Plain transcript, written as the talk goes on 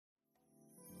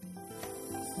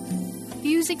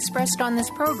views expressed on this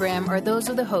program are those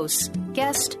of the hosts,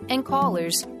 guests, and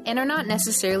callers, and are not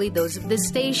necessarily those of this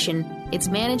station, its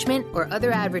management, or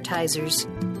other advertisers.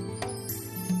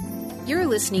 You're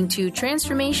listening to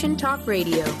Transformation Talk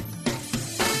Radio.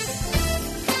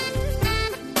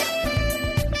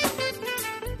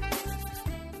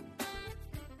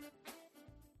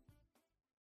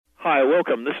 Hi,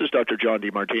 welcome. This is Dr. John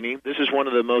DeMartini. This is one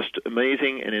of the most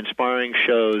amazing and inspiring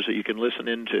shows that you can listen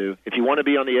into. If you want to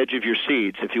be on the edge of your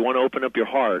seats, if you want to open up your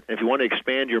heart, if you want to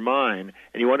expand your mind,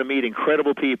 and you want to meet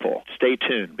incredible people, stay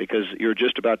tuned because you're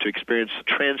just about to experience a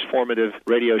transformative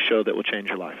radio show that will change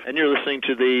your life. And you're listening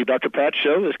to the Dr. Pat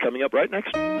Show that's coming up right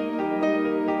next.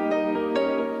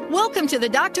 Welcome to the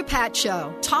Dr. Pat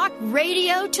Show. Talk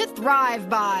radio to thrive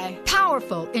by.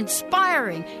 Powerful,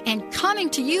 inspiring, and coming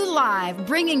to you live,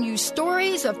 bringing you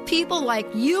stories of people like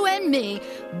you and me,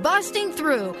 busting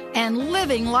through and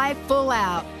living life full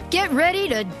out. Get ready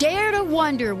to dare to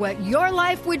wonder what your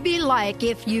life would be like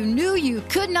if you knew you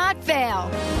could not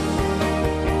fail.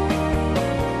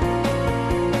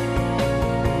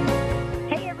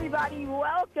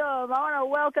 Welcome. I want to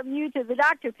welcome you to the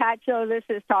Dr. Pat Show. This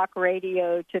is Talk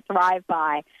Radio to Thrive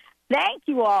By. Thank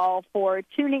you all for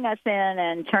tuning us in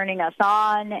and turning us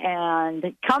on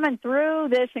and coming through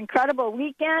this incredible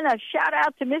weekend. A shout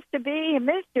out to Mr. B.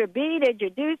 Mr. B, did you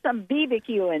do some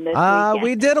BBQing this weekend?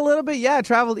 We did a little bit, yeah.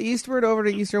 Traveled eastward over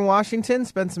to Eastern Washington,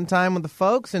 spent some time with the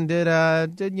folks, and did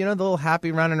the little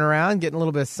happy running around, getting a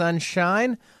little bit of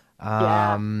sunshine.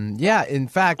 In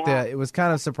fact, it was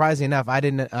kind of surprising enough. I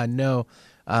didn't know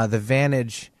the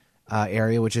Vantage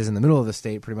area, which is in the middle of the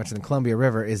state, pretty much in the Columbia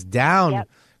River, is down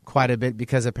quite a bit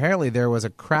because apparently there was a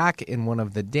crack in one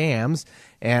of the dams,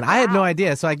 and I had no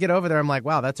idea. So I get over there, I'm like,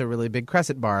 wow, that's a really big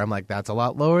crescent bar. I'm like, that's a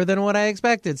lot lower than what I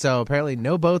expected. So apparently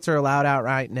no boats are allowed out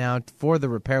right now for the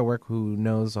repair work. Who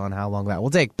knows on how long that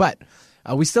will take. But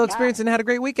we still experienced and had a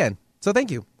great weekend. So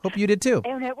thank you. Hope you did too.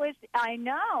 And it was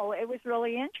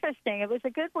really interesting. It was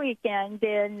a good weekend.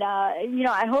 And,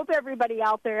 I hope everybody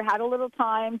out there had a little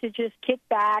time to just kick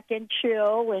back and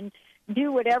chill and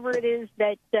do whatever it is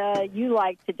that you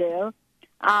like to do.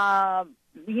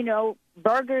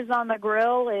 Burgers on the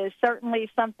grill is certainly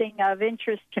something of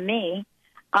interest to me.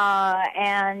 Boy, I'll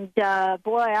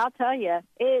tell you,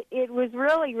 it was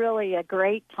really, really a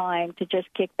great time to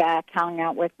just kick back, hang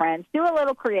out with friends, do a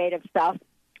little creative stuff.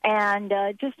 And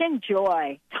just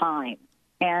enjoy time.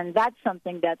 And that's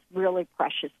something that's really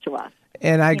precious to us.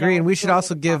 And I agree. And we should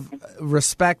also give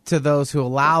respect to those who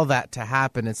allow that to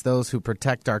happen. It's those who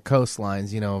protect our coastlines,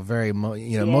 very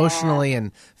emotionally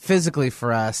and physically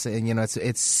for us. And,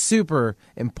 it's super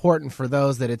important for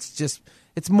those that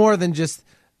it's more than just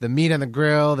the meat on the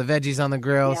grill, the veggies on the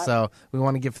grill. Yep. So we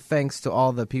want to give thanks to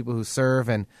all the people who serve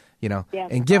and,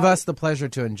 and give us the pleasure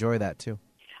to enjoy that too.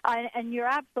 And you're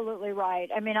absolutely right.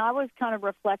 I mean, I was kind of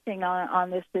reflecting on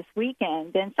this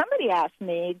weekend, and somebody asked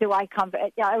me,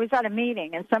 I was at a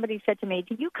meeting, and somebody said to me,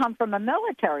 do you come from a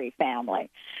military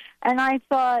family? And I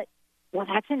thought, well,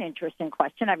 that's an interesting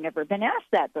question. I've never been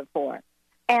asked that before.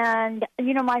 And,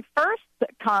 my first,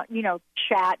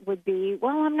 chat would be,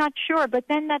 well, I'm not sure, but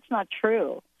then that's not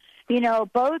true.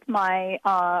 Both my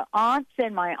aunts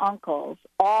and my uncles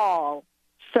all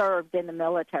served in the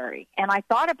military. And I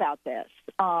thought about this.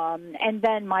 And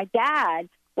then my dad,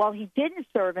 while he didn't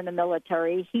serve in the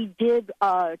military, he did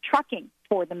trucking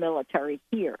for the military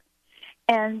here.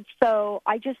 And so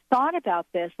I just thought about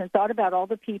this and thought about all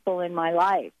the people in my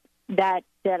life that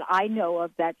I know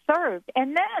of that served.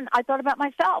 And then I thought about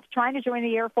myself trying to join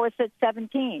the Air Force at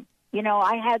 17.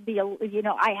 I had the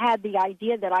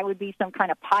idea that I would be some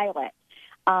kind of pilot.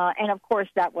 And, of course,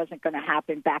 that wasn't going to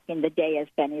happen back in the day, as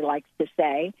Benny likes to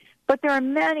say. But there are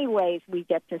many ways we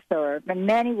get to serve and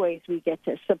many ways we get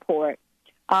to support,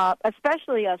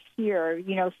 especially us here.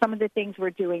 Some of the things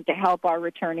we're doing to help our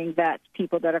returning vets,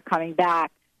 people that are coming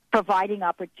back, providing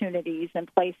opportunities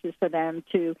and places for them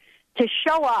to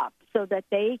show up so that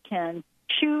they can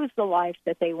choose the life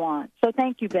that they want. So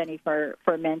thank you, Benny, for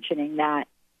mentioning that.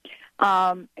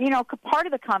 Part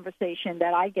of the conversation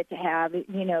that I get to have,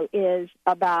 is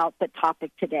about the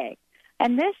topic today.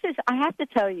 And this is, I have to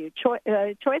tell you,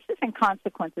 Choices and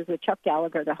Consequences with Chuck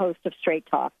Gallagher, the host of Straight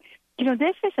Talk.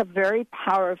 This is a very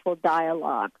powerful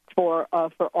dialogue for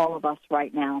all of us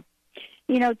right now.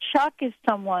 Chuck is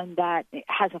someone that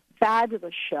has a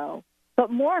fabulous show,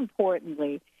 but more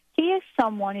importantly, he is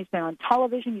someone who's been on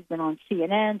television. He's been on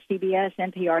CNN, CBS,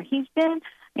 NPR. He's been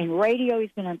in radio.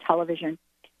 He's been on television.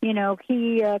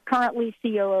 He currently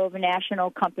CEO of a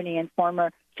national company and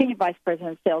former senior vice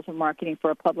president of sales and marketing for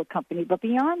a public company. But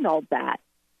beyond all that,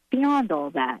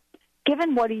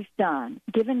 given what he's done,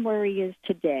 given where he is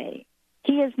today,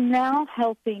 He is now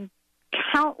helping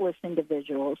countless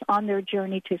individuals on their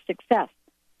journey to success,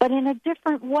 but in a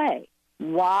different way.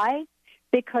 Why?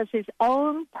 Because his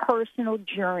own personal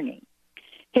journey,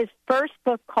 his first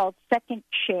book called Second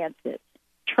Chances,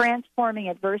 Transforming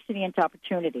Adversity into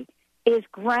Opportunity, is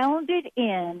grounded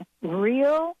in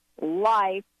real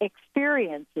life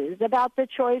experiences about the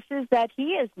choices that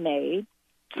he has made,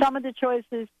 some of the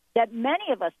choices that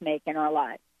many of us make in our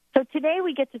lives. So today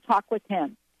we get to talk with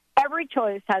him. Every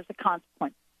choice has a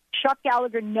consequence. Chuck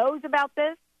Gallagher knows about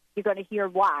this. You're going to hear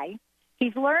why.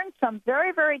 He's learned some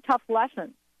very, very tough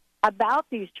lessons about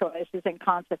these choices and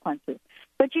consequences.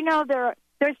 But, you know,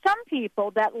 there's some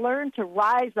people that learn to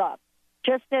rise up,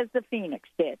 just as the phoenix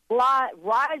did.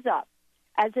 Rise up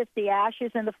as if the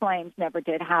ashes and the flames never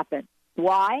did happen.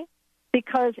 Why?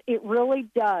 Because it really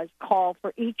does call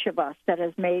for each of us that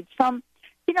has made some,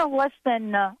 less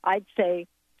than, I'd say,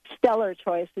 stellar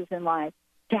choices in life,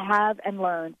 to have and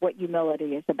learn what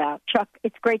humility is about. Chuck,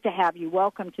 it's great to have you.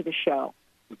 Welcome to the show.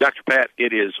 Dr. Pat,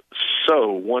 it is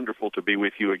so wonderful to be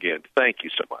with you again. Thank you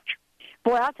so much.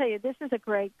 Boy, I'll tell you, this is a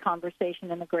great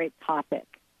conversation and a great topic.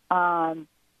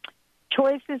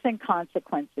 Choices and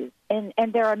consequences. And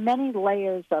there are many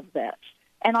layers of this.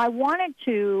 And I wanted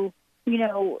to,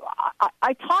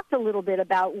 I talked a little bit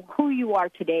about who you are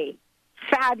today.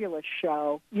 Fabulous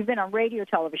show. You've been on radio,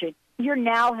 television. You're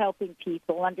now helping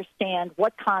people understand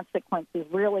what consequences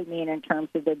really mean in terms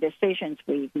of the decisions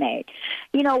we've made.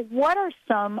 What are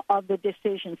some of the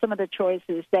decisions, some of the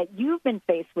choices that you've been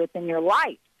faced with in your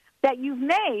life that you've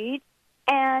made,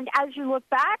 and as you look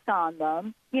back on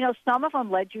them, some of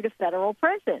them led you to federal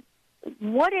prison.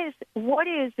 What is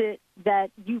it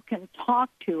that you can talk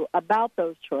to about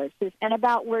those choices and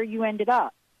about where you ended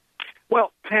up?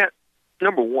 Well, Pat,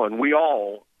 number one, we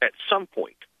all, at some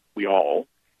point,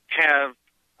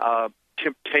 have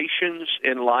temptations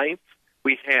in life.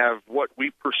 We have what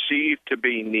we perceive to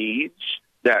be needs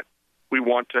that we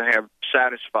want to have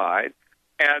satisfied.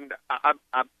 And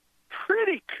I'm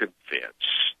pretty convinced,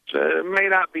 it may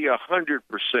not be 100%,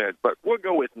 but we'll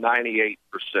go with 98%,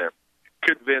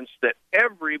 convinced that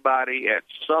everybody at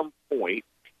some point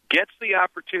gets the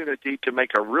opportunity to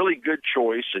make a really good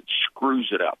choice and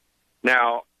screws it up.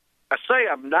 Now, I say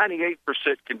I'm 98%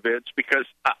 convinced because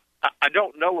I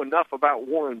don't know enough about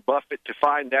Warren Buffett to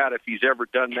find out if he's ever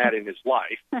done that in his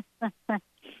life.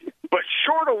 But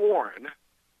short of Warren,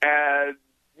 and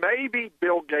maybe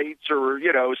Bill Gates or,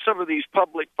 some of these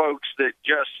public folks that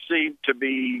just seem to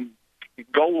be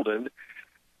golden,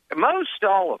 most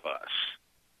all of us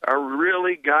are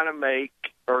really going to make,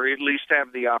 or at least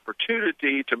have the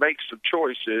opportunity to make some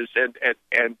choices,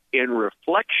 and in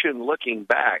reflection, looking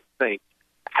back, think,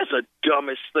 that's the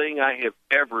dumbest thing I have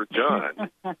ever done,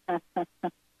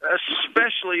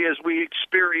 especially as we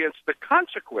experience the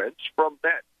consequence from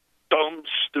that dumb,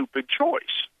 stupid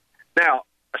choice. Now,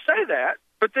 I say that,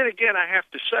 but then again, I have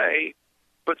to say,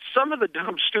 but some of the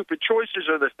dumb, stupid choices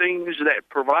are the things that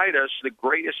provide us the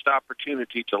greatest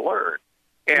opportunity to learn.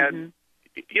 And,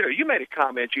 you made a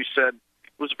comment, you said,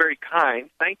 it was very kind,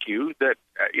 thank you, that,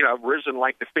 I've risen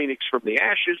like the phoenix from the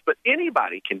ashes, but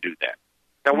anybody can do that.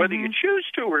 Now, whether you choose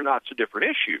to or not is a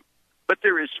different issue, but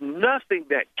there is nothing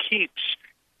that keeps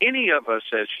any of us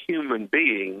as human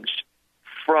beings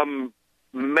from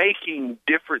making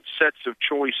different sets of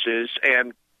choices,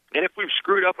 and if we've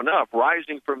screwed up enough,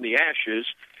 rising from the ashes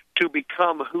to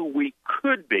become who we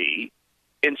could be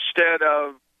instead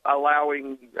of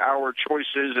allowing our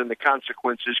choices and the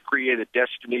consequences create a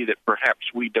destiny that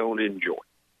perhaps we don't enjoy.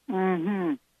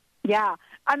 Mm-hmm. Yeah.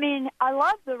 I mean, I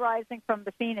love the rising from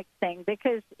the phoenix thing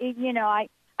because,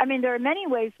 there are many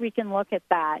ways we can look at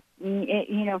that,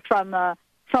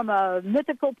 from a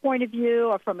mythical point of view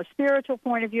or from a spiritual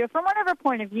point of view, from whatever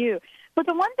point of view. But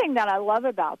the one thing that I love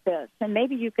about this, and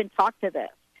maybe you can talk to this,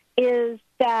 is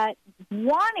that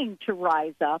wanting to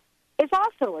rise up is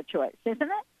also a choice, isn't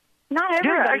it? Not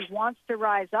everybody wants to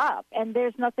rise up, and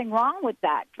there's nothing wrong with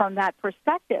that from that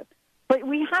perspective. But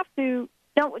we have to,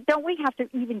 don't we have to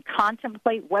even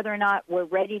contemplate whether or not we're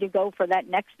ready to go for that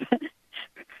next,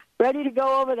 ready to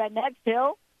go over that next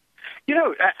hill?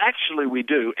 Actually we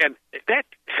do. And that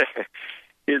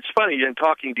it's funny in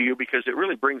talking to you because it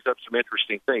really brings up some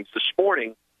interesting things. This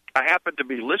morning, I happened to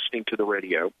be listening to the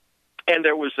radio, and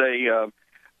there was a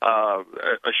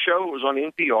show that was on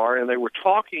NPR, and they were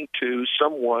talking to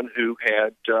someone who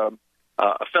had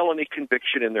a felony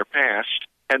conviction in their past,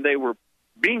 and they were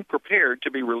being prepared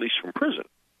to be released from prison.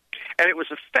 And it was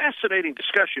a fascinating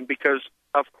discussion because,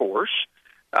 of course,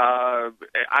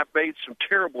 I've made some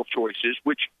terrible choices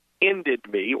which ended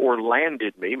me or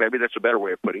landed me, maybe that's a better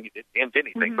way of putting it, it didn't end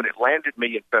anything, but it landed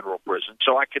me in federal prison.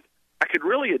 So I could I could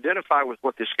really identify with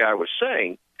what this guy was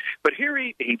saying. But here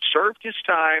he'd served his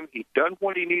time. He'd done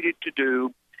what he needed to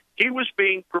do. He was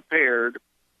being prepared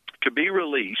to be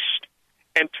released.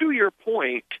 And to your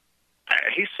point,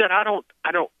 he said, I don't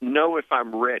know if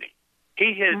I'm ready.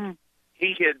 He had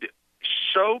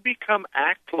so become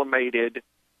acclimated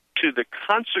to the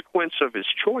consequence of his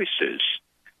choices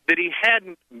that he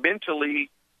hadn't mentally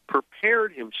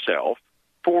prepared himself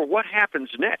for what happens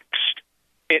next.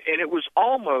 And it was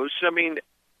almost,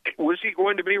 was he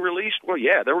going to be released? Well,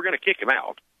 yeah, they were going to kick him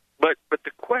out. But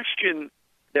the question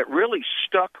that really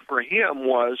stuck for him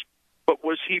was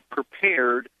he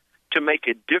prepared to make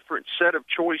a different set of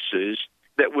choices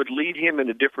that would lead him in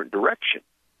a different direction?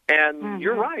 And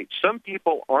you're right. Some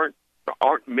people aren't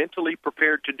mentally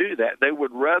prepared to do that. They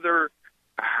would rather,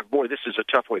 this is a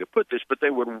tough way to put this, but they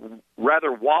would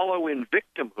rather wallow in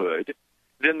victimhood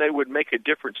than they would make a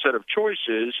different set of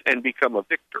choices and become a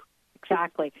victor.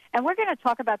 Exactly. And we're going to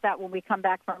talk about that when we come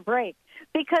back from break.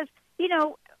 Because,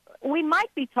 we might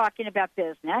be talking about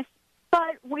business,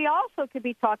 but we also could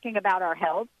be talking about our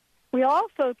health. We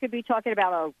also could be talking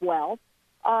about our wealth.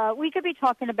 We could be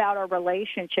talking about our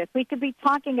relationship. We could be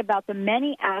talking about the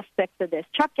many aspects of this.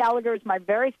 Chuck Gallagher is my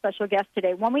very special guest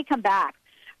today. When we come back,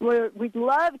 we'd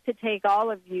love to take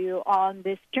all of you on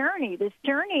this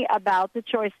journey about the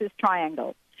choices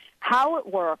triangle, how it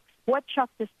works, what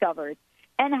Chuck discovered,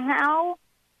 and how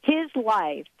his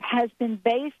life has been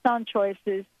based on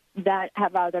choices that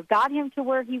have either got him to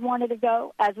where he wanted to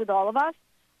go, as with all of us,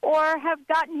 or have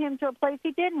gotten him to a place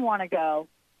he didn't want to go,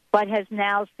 but has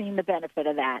now seen the benefit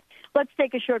of that. Let's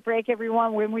take a short break,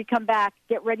 everyone. When we come back,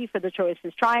 get ready for the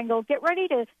choices triangle. Get ready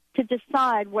to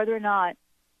decide whether or not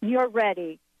you're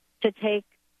ready to take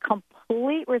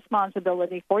complete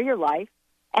responsibility for your life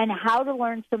and how to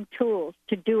learn some tools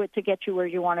to do it to get you where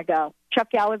you want to go.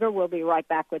 Chuck Gallagher will be right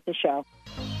back with the show.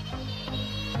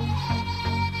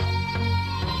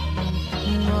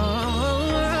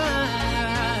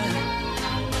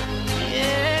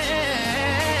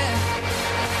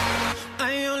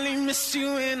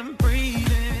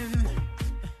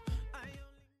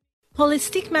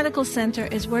 Holistic Medical Center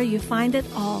is where you find it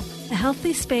all. A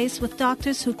healthy space with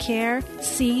doctors who care,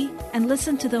 see, and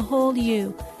listen to the whole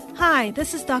you. Hi,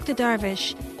 this is Dr.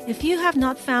 Darvish. If you have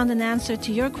not found an answer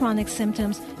to your chronic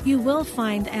symptoms, you will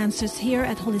find answers here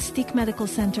at Holistic Medical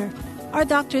Center. Our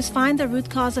doctors find the root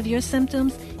cause of your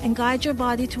symptoms and guide your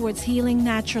body towards healing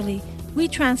naturally. We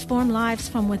transform lives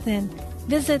from within.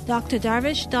 Visit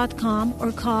drdarvish.com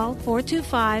or call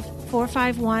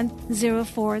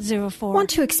 425-451-0404. Want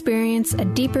to experience a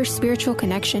deeper spiritual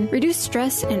connection, reduce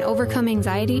stress, and overcome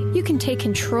anxiety? You can take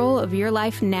control of your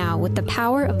life now with the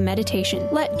power of meditation.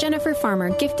 Let Jennifer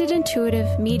Farmer, gifted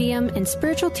intuitive, medium, and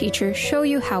spiritual teacher, show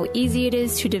you how easy it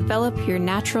is to develop your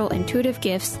natural intuitive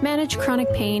gifts, manage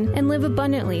chronic pain, and live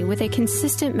abundantly with a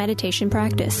consistent meditation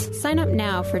practice. Sign up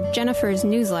now for Jennifer's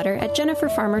newsletter at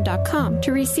jenniferfarmer.com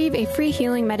to receive a free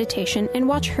healing meditation and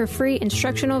watch her free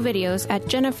instructional videos at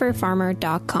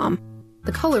jenniferfarmer.com.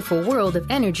 The colorful world of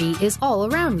energy is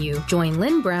all around you. Join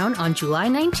Lynn Brown on July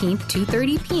 19th,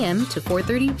 2:30 p.m. to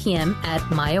 4:30 p.m. at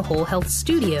Maya Whole Health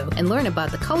Studio and learn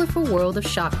about the colorful world of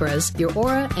chakras, your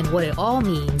aura, and what it all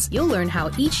means. You'll learn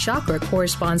how each chakra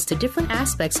corresponds to different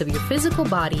aspects of your physical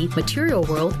body, material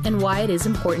world, and why it is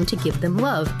important to give them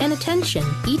love and attention.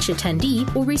 Each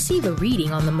attendee will receive a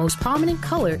reading on the most prominent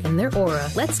color in their aura.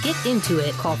 Let's get into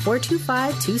it. Call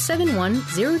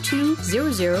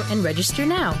 425-271-0200 and register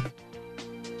now.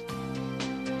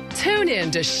 Tune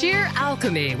in to Sheer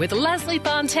Alchemy with Leslie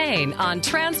Fontaine on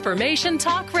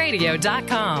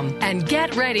TransformationTalkRadio.com and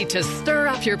get ready to stir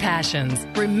up your passions,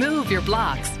 remove your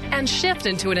blocks, and shift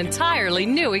into an entirely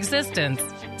new existence.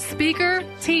 Speaker,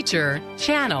 teacher,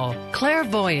 channel,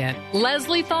 clairvoyant,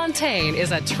 Leslie Fontaine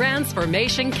is a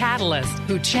transformation catalyst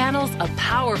who channels a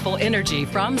powerful energy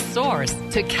from Source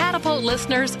to catapult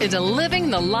listeners into living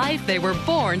the life they were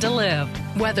born to live.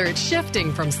 Whether it's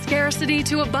shifting from scarcity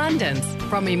to abundance,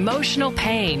 from emotional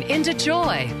pain into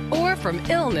joy, or from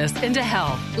illness into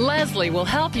health, Leslie will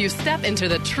help you step into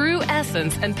the true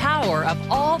essence and power of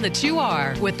all that you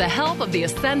are with the help of the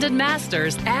Ascended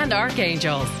Masters and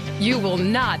Archangels. You will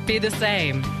not be the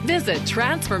same. Visit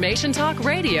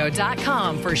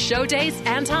TransformationTalkRadio.com for show dates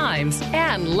and times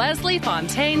and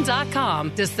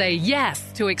LeslieFontaine.com to say yes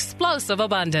to explosive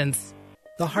abundance.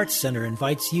 The Heart Center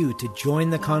invites you to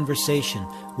join the conversation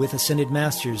with Ascended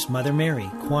Masters Mother Mary,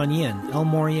 Kuan Yin, El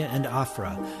Morya, and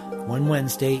Afra. One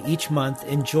Wednesday each month,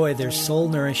 enjoy their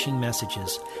soul-nourishing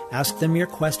messages. Ask them your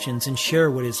questions and share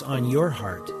what is on your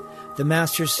heart. The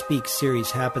Masters Speak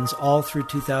series happens all through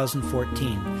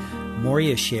 2014.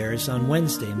 Moria shares on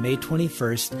Wednesday, May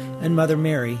 21st, and Mother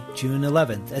Mary, June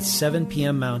 11th at 7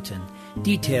 p.m. Mountain.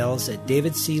 Details at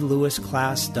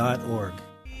davidclewisclass.org.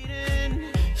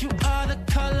 You are the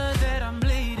color that I'm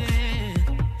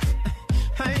bleeding.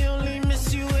 I only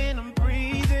miss you when I'm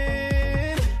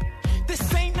breathing.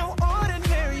 This ain't no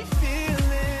ordinary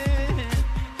feeling.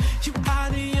 You are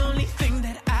the only thing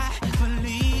that I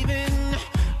believe in.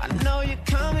 I know you're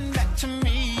coming back to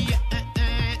me.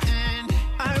 And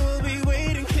I will be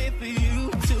waiting here for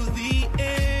you till the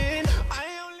end.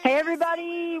 Hey,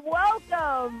 everybody,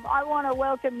 welcome. I want to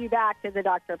welcome you back to the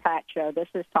Dr. Pat Show. This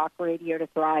is Talk Radio to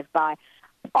Thrive By.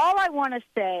 All I want to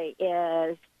say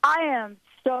is I am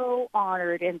so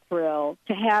honored and thrilled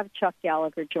to have Chuck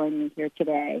Gallagher join me here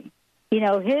today. You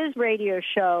know, his radio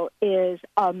show is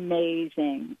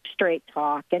amazing, straight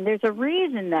talk, and there's a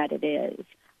reason that it is.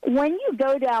 When you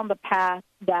go down the path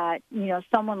that, you know,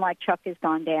 someone like Chuck has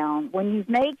gone down, when you've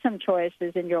made some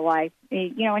choices in your life,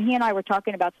 you know, and he and I were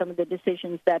talking about some of the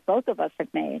decisions that both of us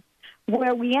have made,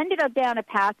 where we ended up down a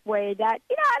pathway that,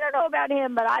 you know, I don't know about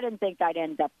him, but I didn't think I'd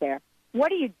end up there. What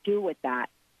do you do with that?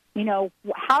 You know,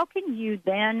 how can you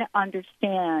then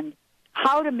understand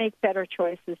how to make better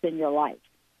choices in your life?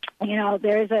 You know,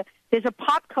 there's a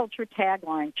pop culture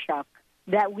tagline, Chuck,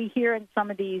 that we hear in some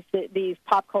of these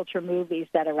pop culture movies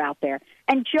that are out there.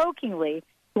 And jokingly,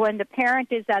 when the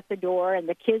parent is at the door and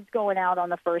the kid's going out on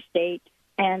the first date,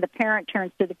 and the parent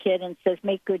turns to the kid and says,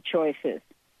 "Make good choices."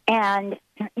 And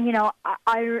you know,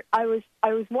 I was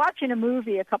watching a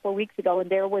movie a couple of weeks ago, and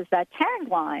there was that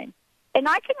tagline. And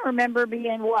I can remember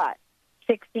being,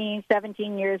 16,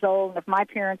 17 years old. And if my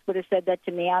parents would have said that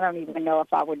to me, I don't even know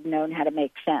if I would have known how to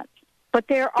make sense. But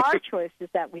there are choices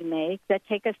that we make that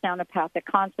take us down a path of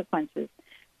consequences.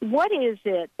 What is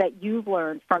it that you've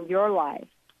learned from your life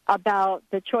about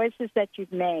the choices that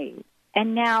you've made?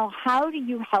 And now how do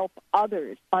you help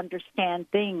others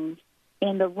understand things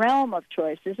in the realm of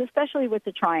choices, especially with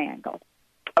the triangle?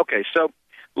 Okay, so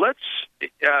let's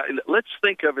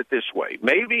think of it this way.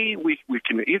 Maybe we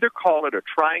can either call it a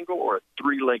triangle or a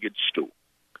three-legged stool.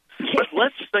 But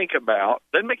let's think about,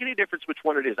 doesn't make any difference which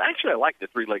one it is. Actually, I like the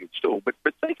three-legged stool, but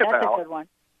think That's about a good one.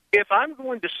 If I'm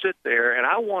going to sit there and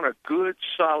I want a good,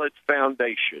 solid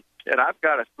foundation, and I've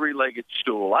got a three-legged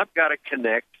stool, I've got to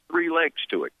connect three legs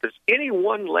to it, because any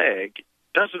one leg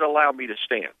doesn't allow me to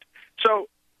stand. So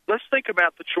let's think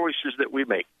about the choices that we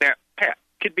make. Now, Pat,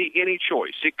 it could be any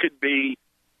choice. It could be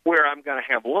where I'm going to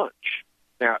have lunch.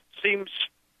 Now, it seems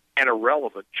an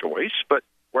irrelevant choice, but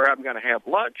where I'm going to have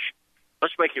lunch,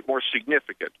 let's make it more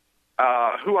significant.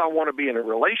 Who I want to be in a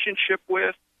relationship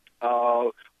with,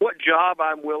 what job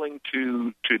I'm willing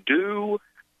to do,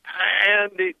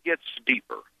 and it gets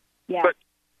deeper. Yeah. But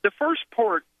the first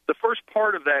part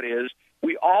of that is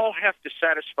we all have to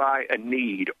satisfy a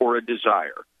need or a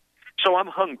desire. So I'm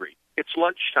hungry. It's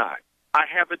lunchtime. I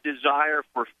have a desire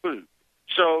for food.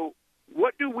 So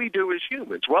what do we do as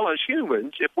humans? Well, as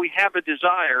humans, if we have a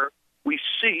desire, we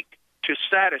seek to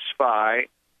satisfy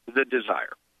the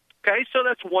desire. Okay, so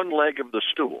that's one leg of the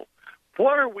stool.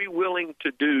 What are we willing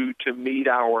to do to meet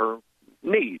our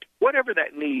need, whatever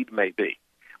that need may be?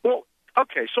 Well,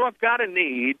 okay, so I've got a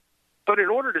need, but in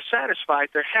order to satisfy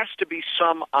it, there has to be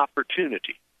some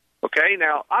opportunity. Okay,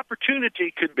 now,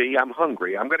 opportunity could be I'm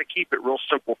hungry. I'm going to keep it real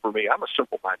simple for me. I'm a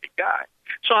simple-minded guy.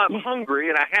 So I'm hungry,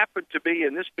 and I happen to be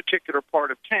in this particular part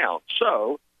of town.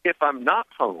 So if I'm not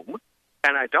home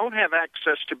and I don't have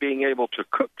access to being able to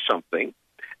cook something,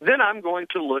 then I'm going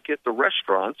to look at the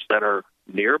restaurants that are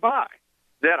nearby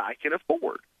that I can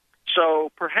afford. So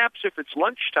perhaps if it's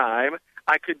lunchtime,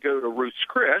 I could go to Ruth's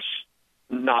Chris,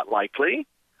 not likely,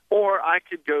 or I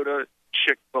could go to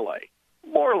Chick-fil-A,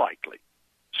 more likely.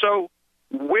 So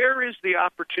where is the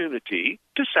opportunity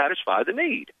to satisfy the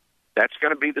need? That's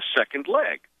going to be the second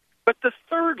leg. But the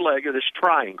third leg of this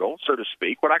triangle, so to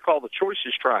speak, what I call the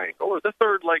choices triangle, or the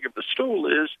third leg of the stool,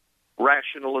 is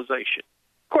rationalization.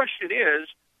 Question is,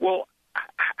 well,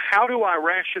 how do I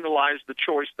rationalize the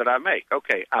choice that I make?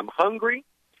 Okay, I'm hungry.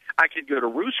 I can go to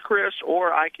Ruth's Chris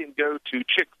or I can go to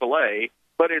Chick-fil-A,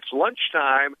 but it's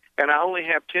lunchtime and I only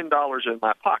have $10 in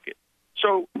my pocket.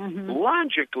 So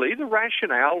logically, the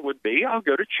rationale would be I'll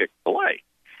go to Chick-fil-A.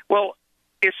 Well,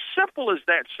 as simple as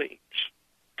that seems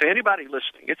to anybody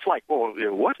listening, it's like, well,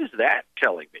 what is that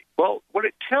telling me? Well, what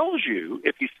it tells you,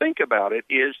 if you think about it,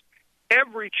 is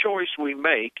every choice we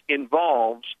make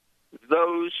involves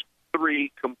those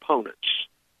three components,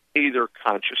 either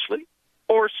consciously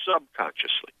or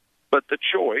subconsciously. But the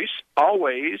choice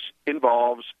always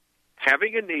involves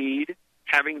having a need,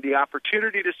 having the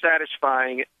opportunity to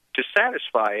satisfying it, to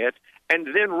satisfy it, and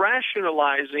then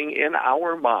rationalizing in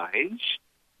our minds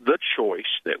the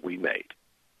choice that we made.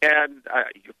 And,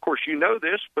 of course, you know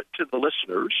this, but to the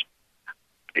listeners,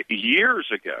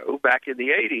 years ago, back in the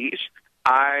 80s,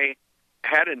 I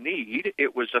had a need.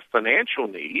 It was a financial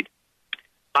need.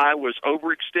 I was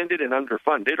overextended and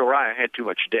underfunded, or I had too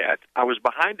much debt. I was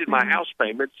behind in my house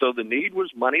payment, so the need was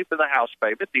money for the house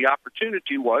payment. The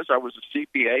opportunity was I was a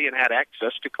CPA and had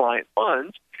access to client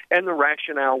funds, and the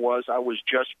rationale was I was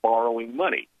just borrowing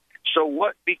money. So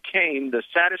what became the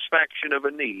satisfaction of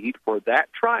a need for that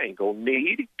triangle,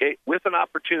 need with an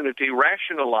opportunity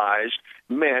rationalized,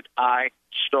 meant I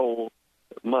stole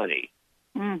money.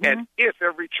 And if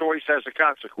every choice has a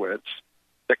consequence,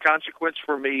 the consequence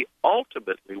for me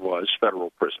ultimately was federal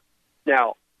prison.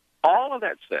 Now, all of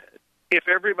that said, if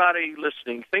everybody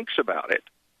listening thinks about it,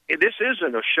 this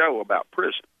isn't a show about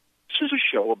prison. This is a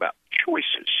show about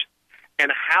choices.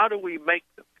 And how do we make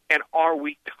them? And are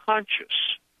we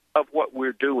conscious of what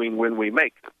we're doing when we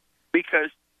make them? Because,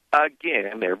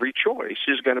 again, every choice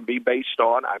is going to be based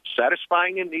on I'm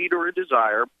satisfying a need or a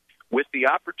desire with the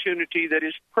opportunity that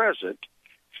is present,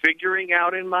 figuring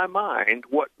out in my mind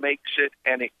what makes it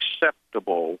an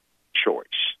acceptable choice.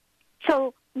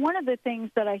 So one of the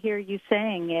things that I hear you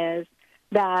saying is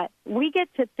that we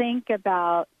get to think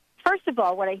about, first of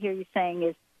all, what I hear you saying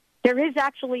is there is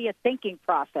actually a thinking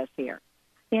process here,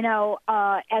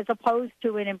 as opposed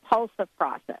to an impulsive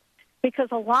process. Because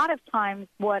a lot of times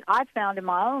what I've found in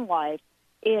my own life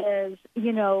is,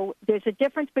 there's a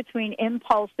difference between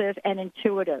impulsive and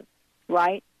intuitive,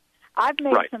 right? I've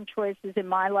made some choices in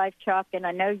my life, Chuck, and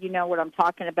I know you know what I'm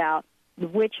talking about,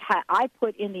 which I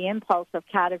put in the impulsive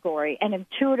category and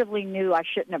intuitively knew I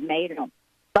shouldn't have made them.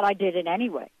 But I did it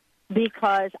anyway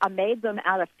because I made them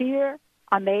out of fear.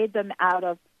 I made them out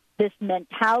of this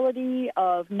mentality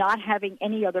of not having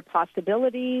any other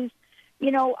possibilities.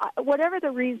 Whatever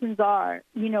the reasons are,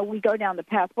 we go down the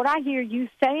path. What I hear you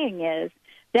saying is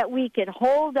that we can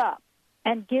hold up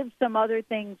and give some other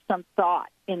things some thought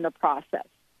in the process.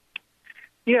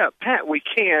 Yeah, Pat, we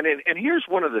can. And here's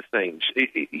one of the things.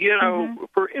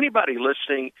 For anybody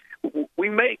listening, we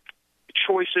make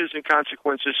choices and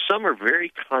consequences. Some are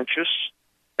very conscious,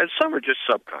 and some are just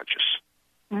subconscious.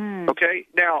 Okay?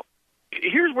 Now,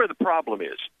 here's where the problem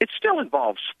is. It still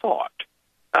involves thought.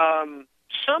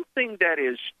 Something that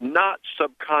is not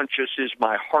subconscious is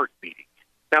my heart beating.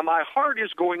 Now, my heart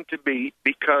is going to beat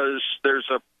because there's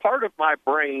a part of my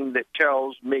brain that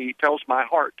tells my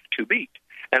heart to beat.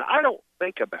 And I don't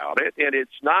think about it, and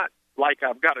it's not like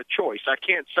I've got a choice. I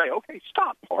can't say, okay,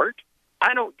 stop, heart.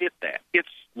 I don't get that. It's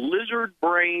lizard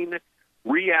brain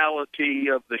reality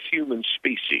of the human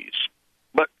species.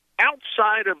 But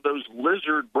outside of those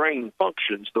lizard brain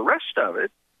functions, the rest of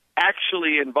it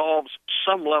actually involves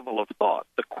some level of thought.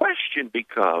 The question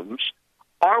becomes,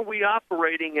 are we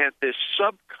operating at this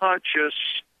subconscious,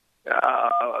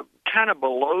 kind of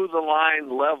below-the-line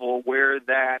level where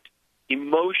that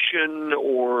emotion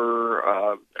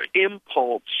or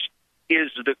impulse is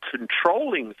the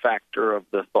controlling factor of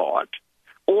the thought,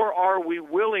 or are we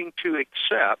willing to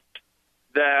accept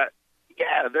that,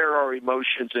 there are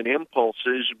emotions and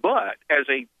impulses, but as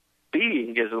a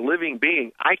living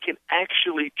being, I can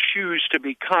actually choose to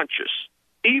be conscious,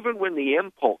 even when the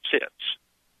impulse hits.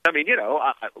 I mean,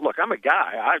 look, I'm a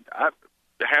guy. I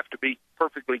have to be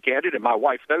perfectly candid, and my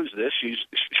wife knows this.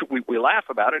 We laugh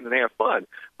about it and have fun.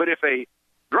 But if a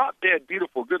drop-dead,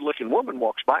 beautiful, good-looking woman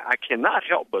walks by, I cannot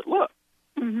help but look.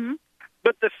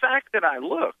 But the fact that I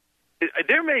look,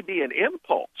 there may be an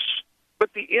impulse,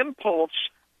 but the impulse,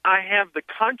 I have the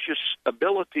conscious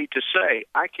ability to say,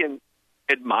 I can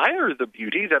admire the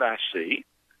beauty that I see,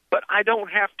 but I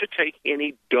don't have to take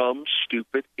any dumb,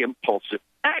 stupid, impulsive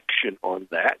action on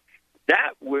that.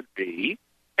 That would be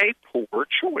a poor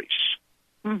choice.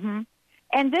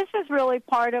 And this is really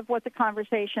part of what the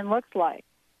conversation looks like,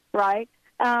 right?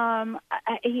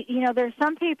 There's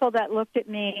some people that looked at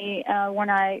me when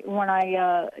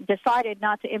I decided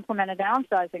not to implement a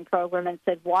downsizing program and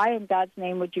said, why in God's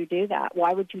name would you do that?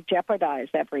 Why would you jeopardize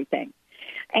everything?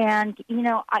 And,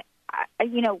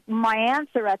 my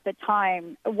answer at the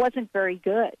time wasn't very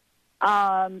good,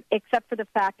 except for the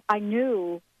fact I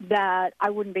knew that I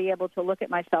wouldn't be able to look at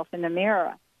myself in the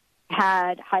mirror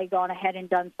had I gone ahead and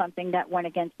done something that went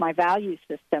against my value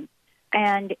system.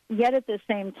 And yet at the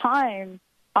same time,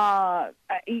 I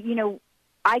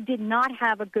did not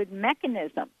have a good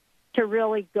mechanism to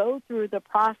really go through the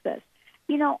process.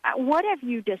 What have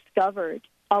you discovered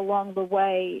along the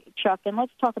way, Chuck? And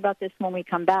let's talk about this when we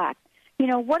come back.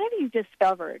 What have you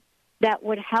discovered that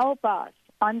would help us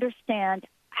understand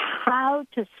how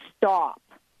to stop,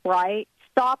 right?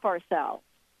 stop ourselves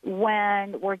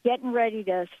when we're getting ready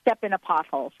to step in a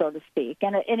pothole, so to speak.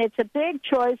 And it's a big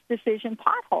choice decision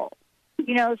pothole.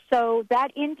 So that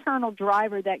internal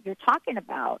driver that you're talking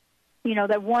about,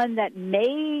 the one that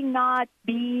may not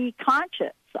be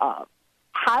conscious of,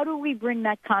 how do we bring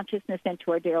that consciousness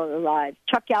into our daily lives?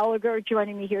 Chuck Gallagher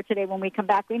joining me here today. When we come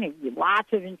back, we need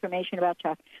lots of information about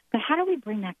Chuck. But how do we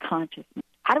bring that consciousness?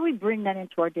 How do we bring that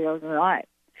into our daily lives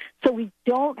so we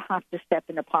don't have to step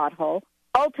in a pothole,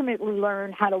 ultimately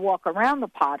learn how to walk around the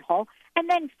pothole, and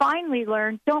then finally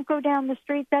learn don't go down the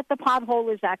street that the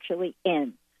pothole is actually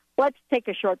in? Let's take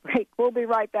a short break. We'll be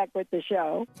right back with the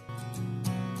show.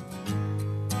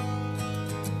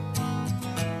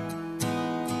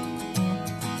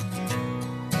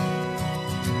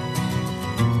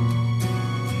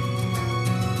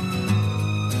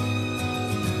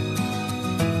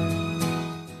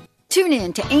 Tune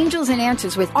in to Angels and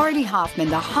Answers with Artie Hoffman,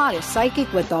 the hottest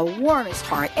psychic with the warmest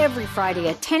heart, every Friday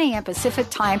at 10 a.m. Pacific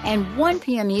Time and 1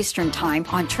 p.m. Eastern Time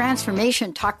on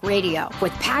Transformation Talk Radio.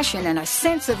 With passion and a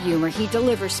sense of humor, he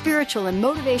delivers spiritual and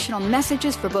motivational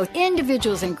messages for both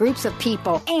individuals and groups of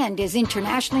people, and is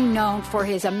internationally known for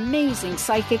his amazing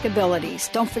psychic abilities.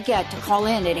 Don't forget to call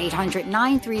in at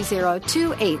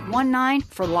 800-930-2819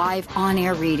 for live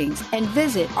on-air readings, and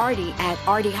visit Artie at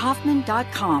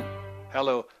artiehoffman.com.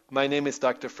 Hello. My name is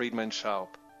Dr. Friedman Schaub.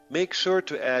 Make sure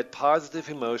to add positive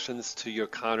emotions to your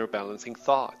counterbalancing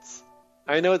thoughts.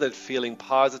 I know that feeling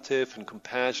positive and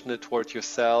compassionate toward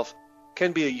yourself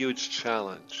can be a huge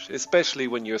challenge, especially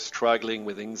when you're struggling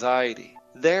with anxiety.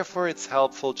 Therefore, it's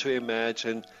helpful to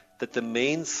imagine that the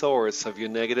main source of your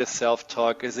negative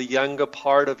self-talk is a younger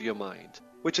part of your mind,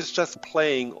 which is just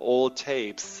playing old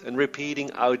tapes and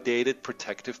repeating outdated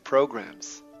protective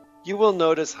programs. You will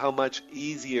notice how much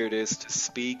easier it is to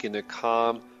speak in a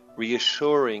calm,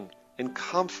 reassuring, and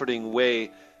comforting way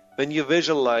when you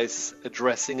visualize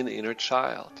addressing an inner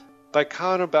child. By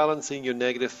counterbalancing your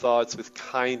negative thoughts with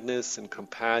kindness and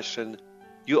compassion,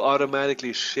 you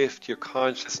automatically shift your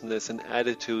consciousness and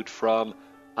attitude from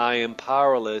 "I am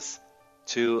powerless"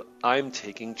 to "I'm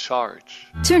taking charge."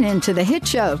 Tune in to the hit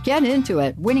show, Get Into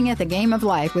It, Winning at the Game of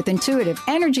Life with intuitive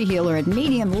energy healer and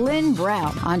medium Lynn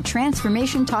Brown on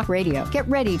Transformation Talk Radio. Get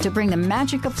ready to bring the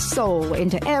magic of soul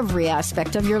into every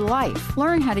aspect of your life.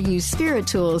 Learn how to use spirit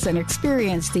tools and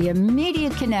experience the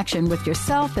immediate connection with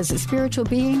yourself as a spiritual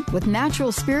being with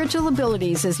natural spiritual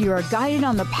abilities as you are guided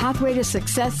on the pathway to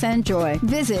success and joy.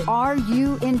 Visit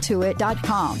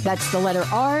ruintuit.com. That's the letter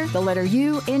R, the letter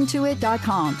U,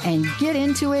 intuit.com, and get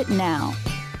into it now.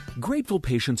 Grateful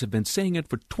patients have been saying it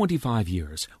for 25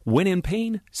 years. When in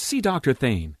pain, see Dr.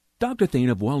 Thane. Dr. Thane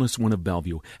of Wellness One of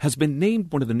Bellevue has been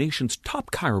named one of the nation's top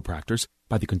chiropractors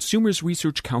by the Consumers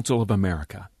Research Council of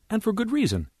America, and for good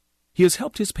reason. He has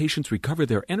helped his patients recover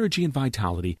their energy and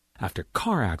vitality after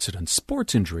car accidents,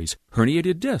 sports injuries,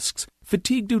 herniated discs,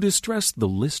 fatigue due to stress, the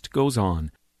list goes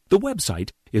on. The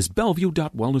website is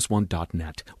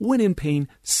bellevue.wellness1.net. When in pain,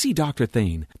 see Dr.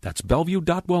 Thane. That's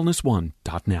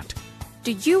bellevue.wellness1.net.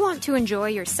 Do you want to enjoy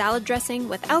your salad dressing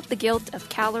without the guilt of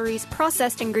calories,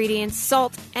 processed ingredients,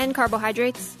 salt, and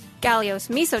carbohydrates? Gallios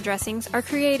miso dressings are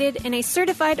created in a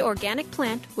certified organic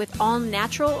plant with all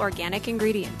natural organic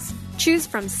ingredients. Choose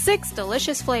from 6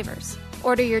 delicious flavors.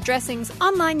 Order your dressings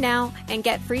online now and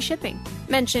get free shipping.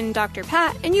 Mention Dr.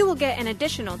 Pat and you will get an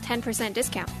additional 10%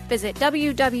 discount. Visit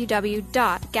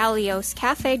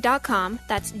www.gallioscafe.com.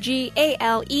 That's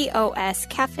GALEOS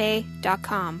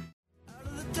cafe.com.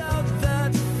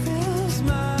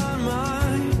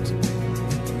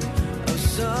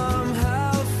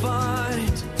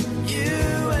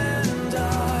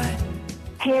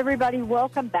 Hey, everybody,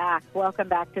 welcome back. Welcome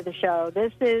back to the show.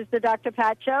 This is the Dr.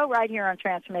 Pat Show right here on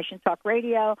Transformation Talk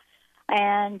Radio.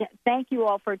 And thank you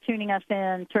all for tuning us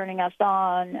in, turning us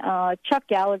on. Chuck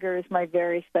Gallagher is my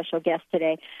very special guest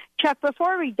today. Chuck,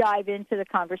 before we dive into the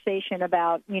conversation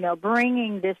about,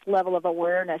 bringing this level of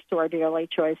awareness to our daily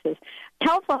choices,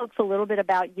 tell folks a little bit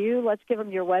about you. Let's give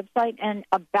them your website and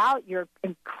about your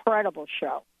incredible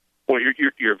show. Well,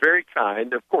 you're very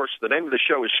kind. Of course, the name of the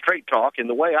show is Straight Talk, and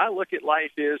the way I look at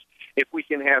life is if we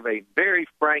can have a very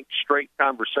frank, straight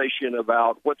conversation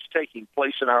about what's taking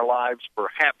place in our lives,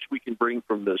 perhaps we can bring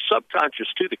from the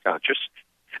subconscious to the conscious.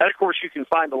 And, of course, you can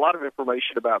find a lot of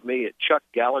information about me at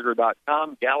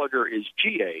chuckgallagher.com. Gallagher is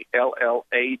Gallagher,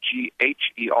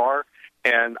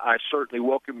 and I certainly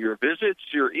welcome your visits,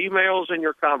 your emails, and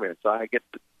your comments. I get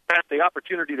the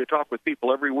opportunity to talk with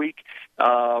people every week,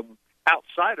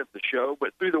 outside of the show,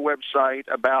 but through the website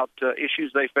about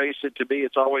issues they face. And to me,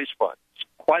 it's always fun. It's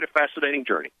quite a fascinating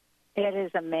journey. It is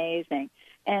amazing.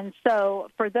 And so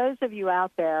for those of you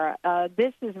out there,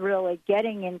 this is really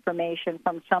getting information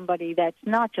from somebody that's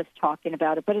not just talking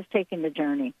about it, but is taking the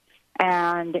journey.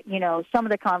 And, some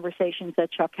of the conversations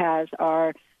that Chuck has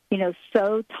are,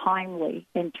 so timely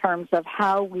in terms of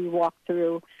how we walk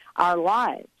through our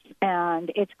lives.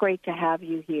 And it's great to have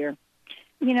you here.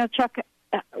 Chuck,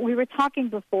 we were talking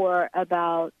before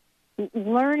about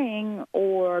learning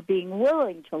or being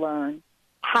willing to learn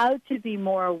how to be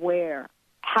more aware,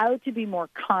 how to be more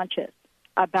conscious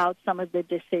about some of the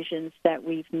decisions that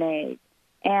we've made.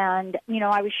 And,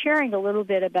 I was sharing a little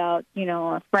bit about,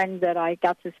 a friend that I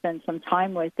got to spend some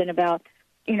time with and about,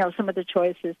 some of the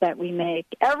choices that we make.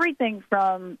 Everything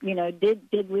from,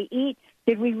 did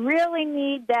we really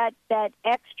need that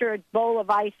extra bowl of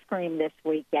ice cream this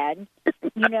weekend,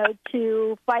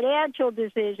 to financial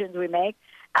decisions we make,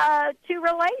 to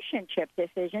relationship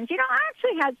decisions. I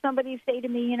actually had somebody say to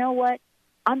me, you know what,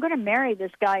 I'm going to marry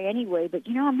this guy anyway, but,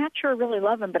 I'm not sure I really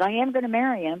love him, but I am going to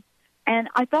marry him. And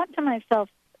I thought to myself,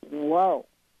 whoa,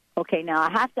 okay, now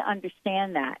I have to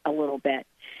understand that a little bit.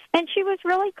 And she was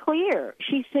really clear.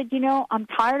 She said, I'm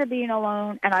tired of being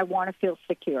alone and I want to feel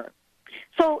secure.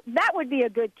 So that would be a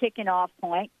good kicking off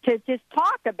point to just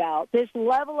talk about this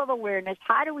level of awareness.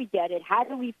 How do we get it? How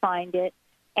do we find it?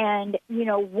 And,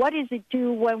 what does it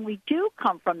do when we do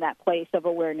come from that place of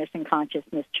awareness and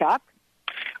consciousness, Chuck?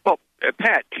 Well,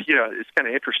 Pat, it's kind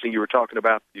of interesting. You were talking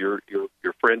about your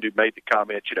friend who made the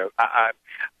comment,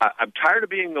 I'm tired of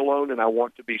being alone and I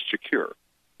want to be secure.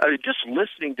 Just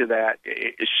listening to that,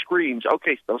 it screams,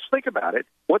 okay, so let's think about it.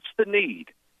 What's the need?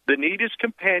 The need is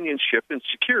companionship and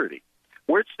security.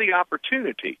 Where's the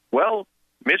opportunity? Well,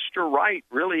 Mr. Right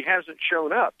really hasn't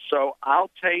shown up, so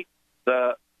I'll take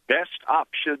the best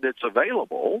option that's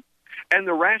available. And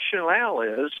the rationale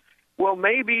is, well,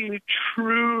 maybe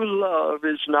true love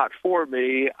is not for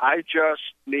me. I just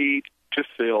need to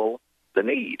fill the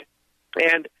need.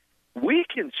 And we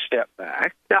can step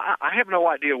back. Now, I have no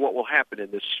idea what will happen in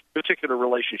this particular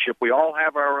relationship. We all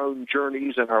have our own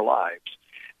journeys in our lives.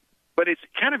 But it's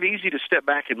kind of easy to step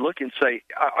back and look and say,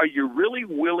 are you really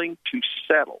willing to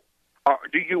settle? Or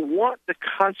do you want the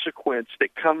consequence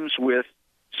that comes with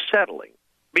settling?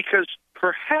 Because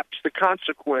perhaps the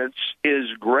consequence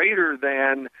is greater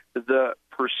than the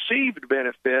perceived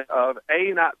benefit of,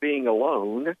 A, not being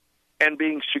alone and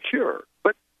being secure.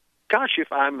 But, gosh,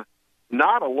 if I'm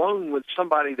not alone with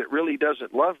somebody that really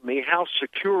doesn't love me, how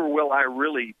secure will I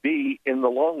really be in the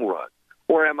long run?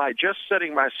 Or am I just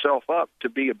setting myself up to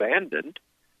be abandoned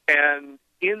and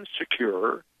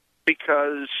insecure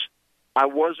because I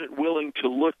wasn't willing to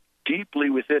look deeply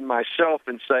within myself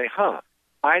and say,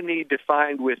 I need to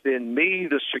find within me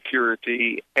the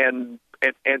security and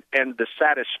the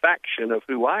satisfaction of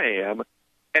who I am.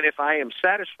 And if I am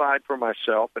satisfied for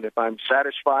myself, and if I'm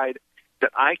satisfied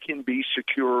that I can be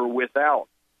secure without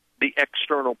the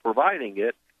external providing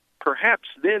it, perhaps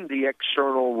then the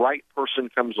external right person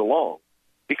comes along.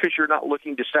 Because you're not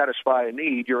looking to satisfy a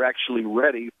need, you're actually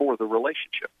ready for the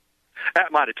relationship.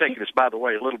 That might have taken us, by the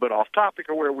way, a little bit off topic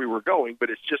of where we were going, but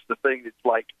it's just the thing that's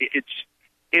like,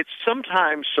 it's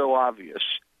sometimes so obvious.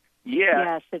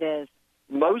 Yes, it is.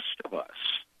 Most of us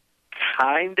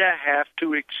kind of have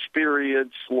to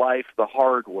experience life the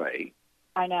hard way.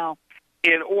 I know.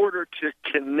 In order to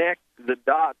connect the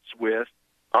dots with,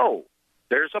 oh,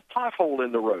 there's a pothole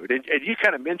in the road. And you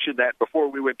kind of mentioned that before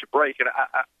we went to break, and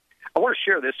I want to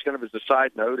share this kind of as a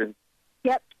side note, and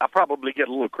I'll probably get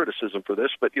a little criticism for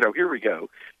this, but, here we go.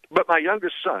 But my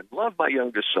youngest son, love my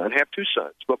youngest son, have two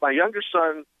sons, but my youngest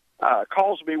son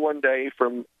calls me one day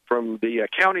from the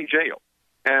county jail,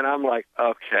 and I'm like,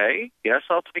 okay, yes,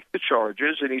 I'll take the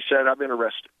charges, and he said, I've been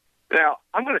arrested. Now,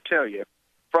 I'm going to tell you,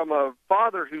 from a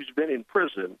father who's been in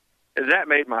prison, that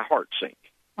made my heart sink.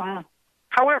 Wow.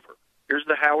 However, here's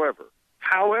the however.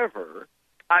 However,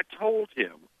 I told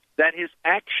him that his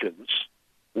actions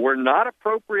were not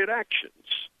appropriate actions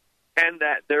and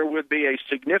that there would be a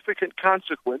significant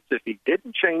consequence if he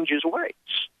didn't change his ways.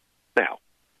 Now,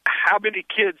 how many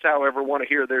kids, however, want to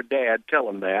hear their dad tell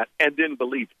them that and then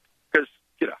believe it? Because,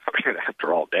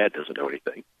 after all, dad doesn't know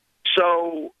anything.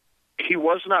 So he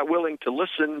was not willing to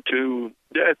listen to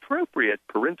the appropriate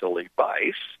parental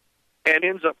advice and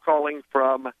ends up calling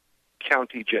from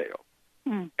county jail.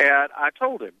 And I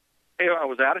told him, I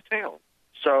was out of town.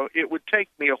 So it would take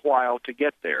me a while to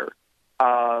get there.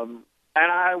 And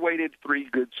I waited 3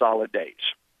 good solid days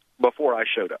before I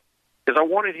showed up. Because I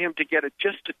wanted him to get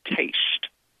just a taste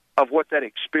of what that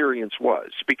experience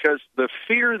was. Because the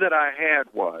fear that I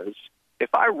had was, if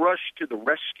I rushed to the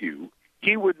rescue,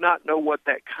 he would not know what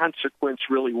that consequence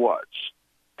really was.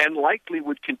 and likely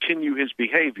would continue his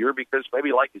behavior because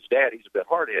maybe like his dad, he's a bit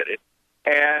hard-headed,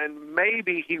 and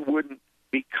maybe he wouldn't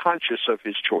be conscious of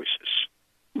his choices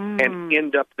and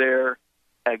end up there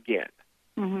again.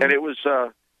 And it was,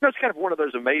 it's kind of one of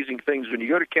those amazing things when you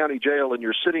go to county jail and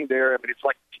you're sitting there. I mean, it's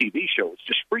like a TV show. It's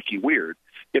just freaky weird.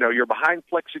 You're behind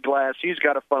plexiglass. He's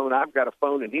got a phone. I've got a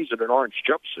phone, and he's in an orange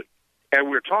jumpsuit. And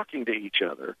we're talking to each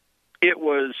other. It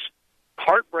was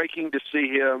heartbreaking to see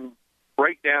him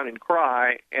break down and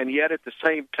cry, and yet at the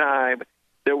same time,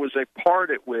 there was a part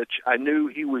at which I knew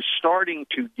he was starting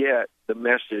to get the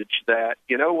message that,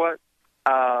 you know what,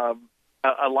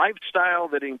 a lifestyle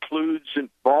that includes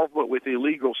involvement with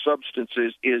illegal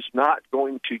substances is not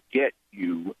going to get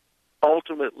you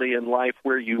ultimately in life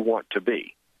where you want to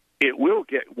be. It will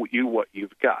get you what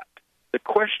you've got. The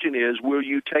question is, will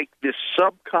you take this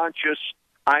subconscious,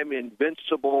 I'm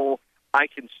invincible, I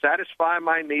can satisfy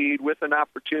my need with an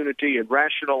opportunity and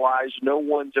rationalize no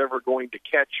one's ever going to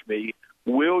catch me?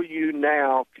 Will you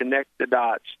now connect the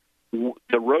dots?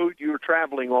 The road you're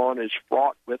traveling on is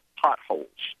fraught with potholes.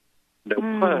 No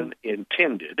pun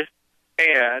intended.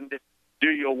 And do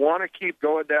you want to keep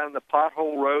going down the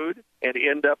pothole road and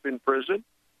end up in prison,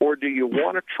 or do you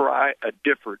want to try a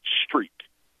different street?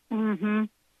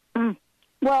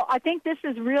 Well, I think this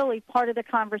is really part of the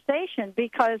conversation,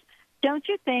 because don't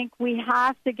you think we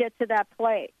have to get to that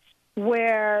place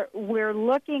where we're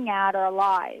looking at our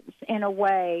lives in a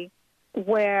way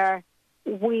where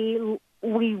we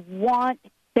want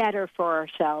better for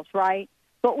ourselves, right?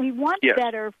 But we want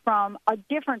better from a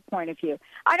different point of view.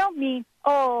 I don't mean,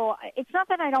 it's not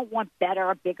that I don't want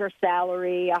better, a bigger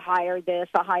salary, a higher this,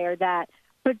 a higher that.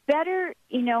 But better,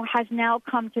 has now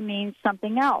come to mean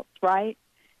something else, right?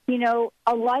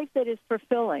 A life that is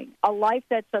fulfilling, a life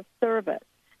that's of service.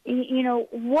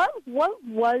 What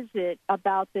was it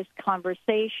about this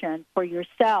conversation for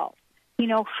yourself?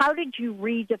 How did you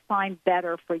redefine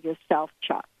better for yourself,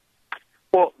 Chuck?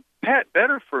 Well, Pat,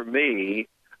 better for me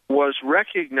was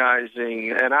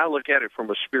recognizing, and I look at it from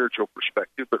a spiritual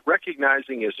perspective, but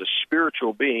recognizing as a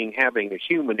spiritual being having a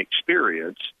human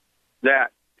experience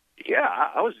that,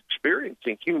 I was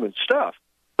experiencing human stuff,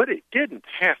 but it didn't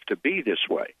have to be this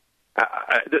way.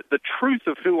 The truth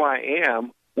of who I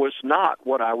am was not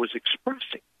what I was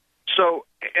expressing. So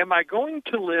am I going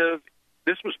to live,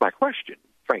 this was my question,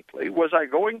 frankly, was I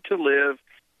going to live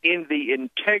in the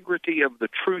integrity of the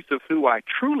truth of who I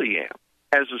truly am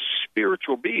as a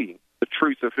spiritual being, the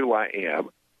truth of who I am,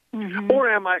 or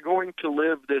am I going to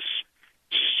live this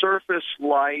surface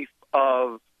life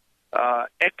of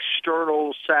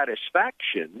external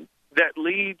satisfaction that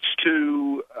leads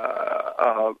to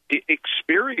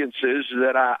experiences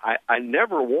that I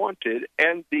never wanted,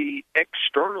 and the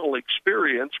external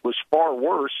experience was far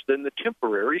worse than the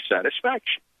temporary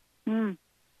satisfaction?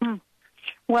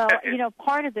 Well,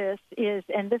 part of this is,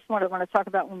 and this is what I want to talk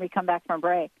about when we come back from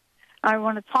break, I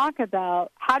want to talk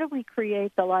about how do we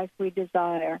create the life we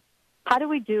desire? How do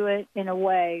we do it in a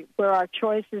way where our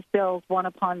choices build one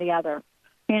upon the other?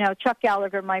 Chuck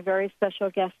Gallagher, my very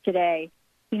special guest today,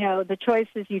 the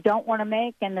choices you don't want to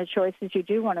make and the choices you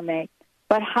do want to make.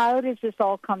 But how does this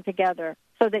all come together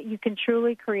so that you can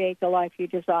truly create the life you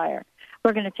desire?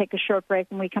 We're going to take a short break.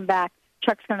 When we come back,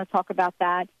 Chuck's going to talk about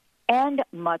that and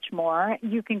much more.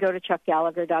 You can go to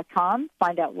chuckgallagher.com,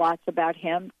 find out lots about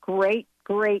him. Great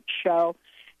show.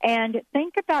 And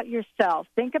think about yourself.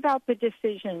 Think about the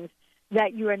decisions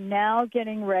that you are now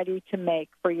getting ready to make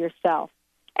for yourself.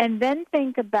 And then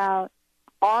think about,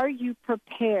 are you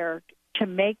prepared to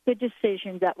make the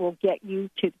decision that will get you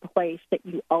to the place that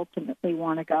you ultimately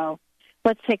want to go?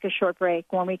 Let's take a short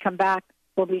break. When we come back,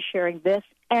 we'll be sharing this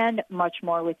and much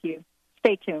more with you.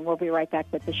 Stay tuned. We'll be right back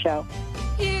with the show.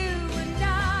 You and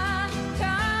I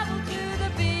travel to the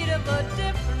beat of a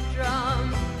different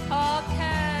drum. Or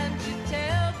can't you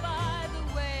tell by the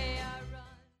way I run?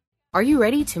 Are you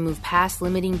ready to move past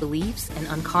limiting beliefs and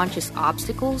unconscious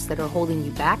obstacles that are holding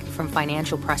you back from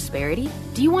financial prosperity?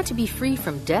 Do you want to be free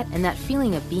from debt and that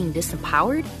feeling of being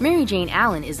disempowered? Mary Jane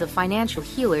Allen is a financial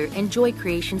healer and joy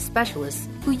creation specialist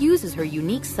who uses her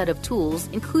unique set of tools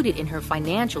included in her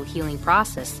financial healing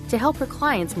process to help her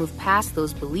clients move past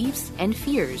those beliefs and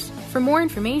fears. For more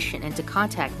information and to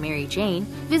contact Mary Jane,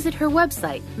 visit her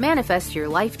website,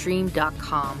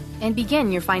 manifestyourlifedream.com, and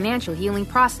begin your financial healing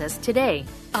process today.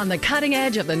 On the cutting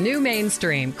edge of the new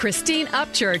mainstream, Christine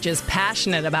Upchurch is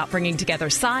passionate about bringing together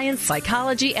science,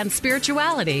 psychology, and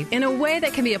spirituality in a way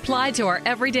that can be applied to our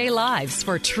everyday lives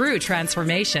for true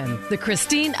transformation. The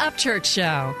Christine Upchurch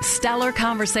Show, stellar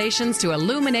conversations to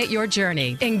illuminate your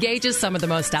journey, engages some of the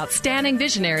most outstanding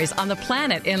visionaries on the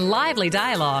planet in lively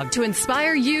dialogue to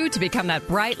inspire you to become that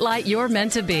bright light you're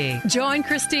meant to be. Join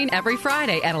Christine every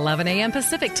Friday at 11 a.m.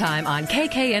 Pacific Time on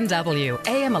KKNW,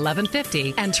 AM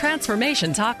 1150, and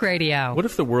Transformation Talk Radio. What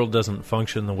if the world doesn't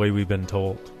function the way we've been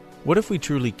told? What if we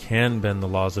truly can bend the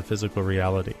laws of physical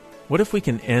reality? What if we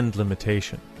can end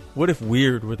limitation? What if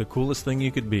weird were the coolest thing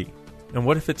you could be? And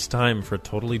what if it's time for a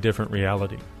totally different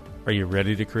reality? Are you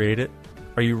ready to create it?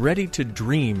 Are you ready to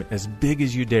dream as big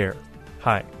as you dare?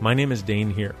 Hi, my name is Dane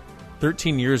here.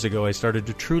 13 years ago, I started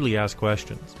to truly ask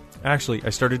questions. Actually, I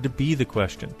started to be the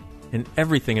question, and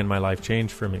everything in my life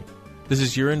changed for me. This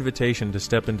is your invitation to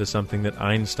step into something that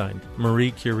Einstein,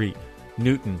 Marie Curie,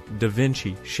 Newton, Da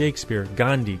Vinci, Shakespeare,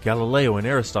 Gandhi, Galileo, and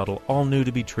Aristotle all knew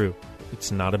to be true.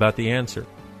 It's not about the answer.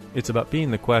 It's about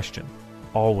being the question.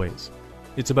 Always.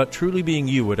 It's about truly being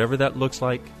you, whatever that looks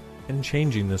like, and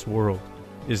changing this world.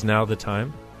 Is now the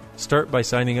time? Start by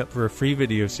signing up for a free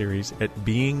video series at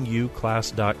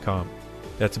beingyouclass.com.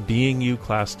 That's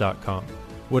beingyouclass.com.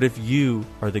 What if you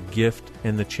are the gift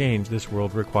and the change this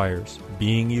world requires?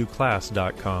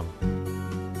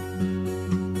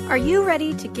 beingyouclass.com. Are you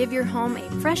ready to give your home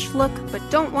a fresh look but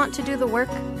don't want to do the work?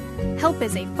 Help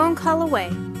is a phone call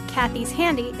away. Kathy's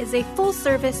Handy is a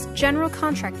full-service general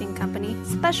contracting company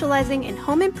specializing in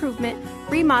home improvement,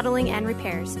 remodeling, and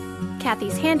repairs.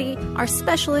 Kathy's Handy are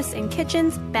specialists in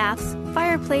kitchens, baths,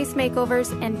 fireplace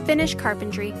makeovers, and finish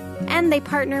carpentry, and they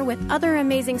partner with other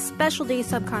amazing specialty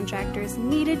subcontractors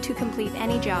needed to complete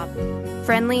any job.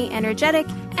 Friendly, energetic,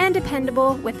 and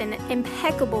dependable with an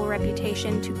impeccable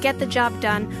reputation to get the job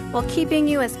done while keeping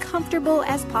you as comfortable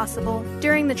as possible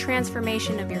during the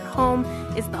transformation of your home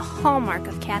is the hallmark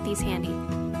of Kathy's Handy.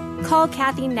 Call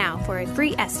Kathy now for a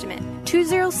free estimate.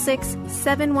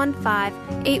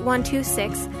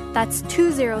 206-715-8126. That's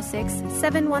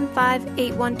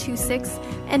 206-715-8126.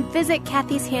 And visit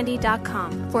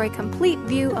kathyshandy.com for a complete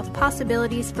view of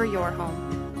possibilities for your home.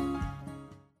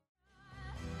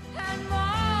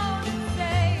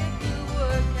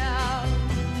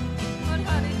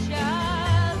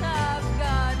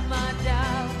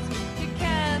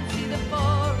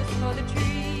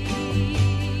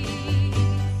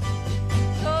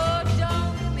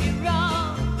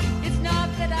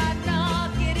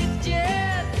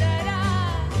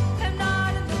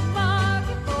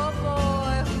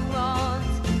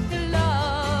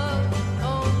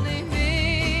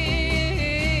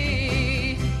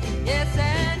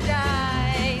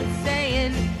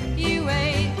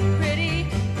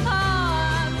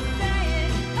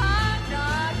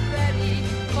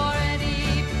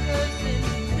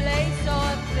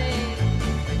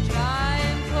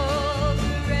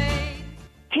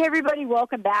 Hey, everybody,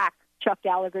 welcome back. Chuck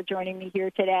Gallagher joining me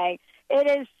here today.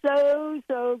 It is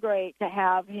so great to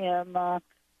have him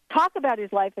talk about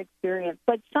his life experience,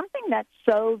 but something that's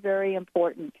so very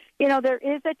important. You know, there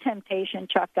is a temptation,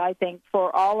 Chuck, I think,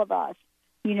 for all of us,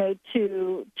 you know,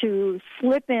 to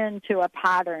slip into a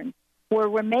pattern where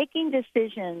we're making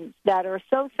decisions that are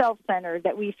so self-centered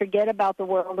that we forget about the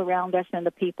world around us and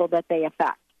the people that they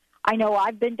affect. I know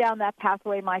I've been down that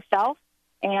pathway myself.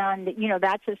 And, you know,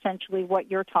 that's essentially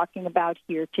what you're talking about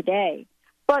here today.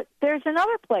 But there's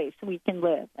another place we can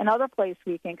live, another place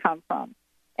we can come from.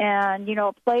 And, you know,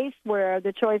 a place where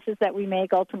the choices that we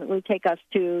make ultimately take us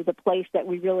to the place that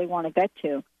we really want to get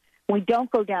to. We don't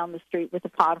go down the street with a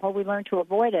pothole. We learn to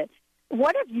avoid it.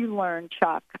 What have you learned,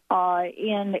 Chuck,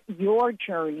 in your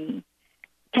journey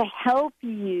to help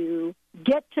you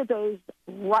get to those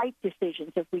right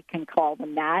decisions, if we can call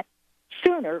them that,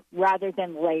 sooner rather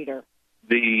than later?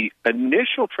 The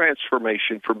initial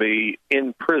transformation for me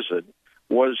in prison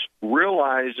was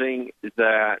realizing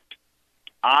that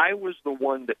I was the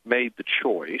one that made the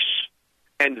choice,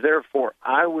 and therefore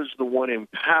I was the one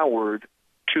empowered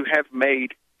to have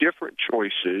made different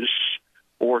choices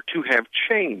or to have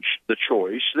changed the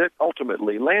choice that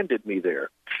ultimately landed me there.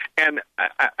 And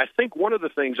I think one of the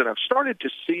things, and I've started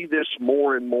to see this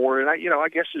more and more, and I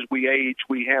guess as we age,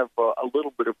 we have a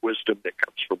little bit of wisdom that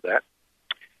comes from that.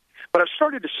 But I've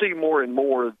started to see more and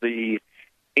more the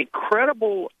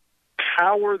incredible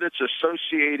power that's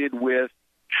associated with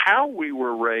how we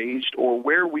were raised or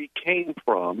where we came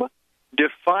from,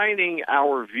 defining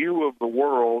our view of the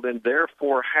world and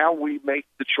therefore how we make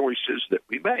the choices that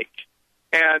we make.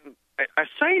 And I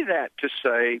say that to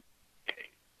say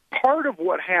part of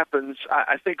what happens,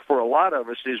 I think, for a lot of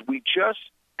us is we just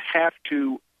have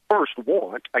to first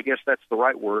want, I guess that's the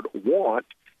right word, want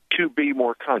to be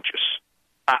more conscious.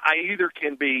 I either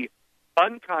can be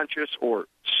unconscious or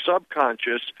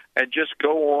subconscious and just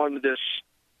go on this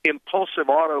impulsive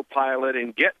autopilot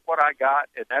and get what I got,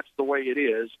 and that's the way it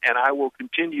is, and I will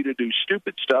continue to do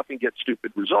stupid stuff and get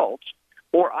stupid results,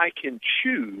 or I can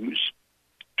choose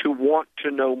to want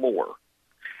to know more.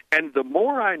 And the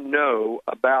more I know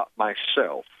about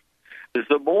myself,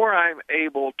 the more I'm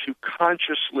able to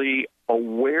consciously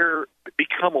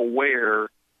become aware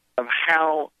of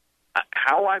how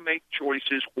I make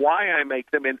choices, why I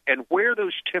make them, and where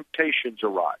those temptations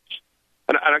arise.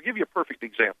 And I'll give you a perfect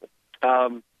example.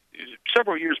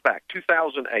 Several years back,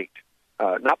 2008.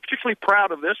 Not particularly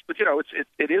proud of this, but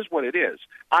it is what it is.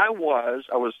 I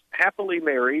was happily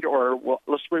married, or well,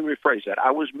 let's rephrase that.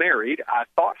 I was married. I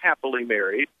thought happily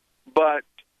married, but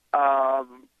a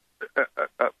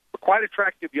quite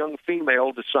attractive young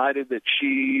female decided that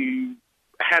she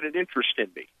had an interest in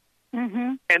me.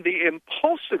 Mm-hmm. And the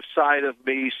impulsive side of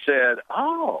me said,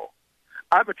 "Oh,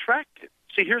 I'm attracted.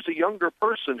 See, here's a younger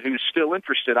person who's still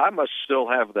interested. I must still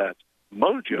have that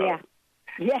mojo."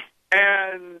 Yeah.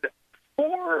 And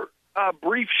for a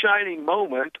brief shining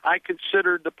moment, I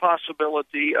considered the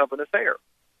possibility of an affair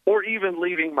or even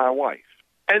leaving my wife.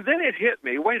 And then it hit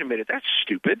me, wait a minute, that's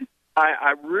stupid.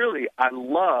 I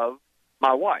love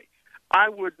my wife. I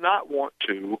would not want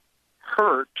to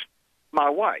hurt my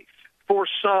wife for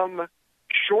some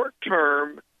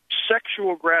short-term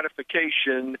sexual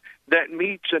gratification that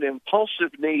meets an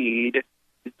impulsive need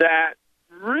that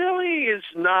really is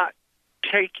not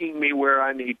taking me where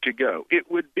I need to go. It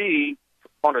would be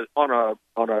on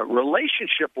a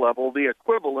relationship level the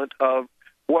equivalent of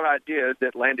what I did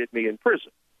that landed me in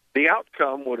prison. The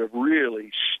outcome would have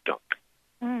really stunk.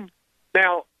 Mm.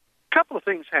 Now, a couple of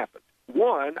things happened.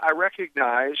 One, I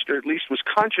recognized, or at least was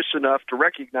conscious enough to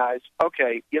recognize,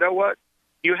 okay, you know what?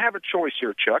 You have a choice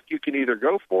here, Chuck. You can either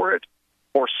go for it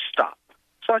or stop.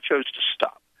 So I chose to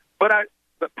stop. But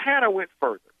Pat, I went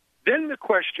further. Then the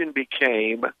question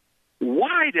became,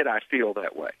 why did I feel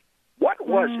that way? What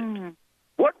was it?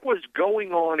 What was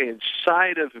going on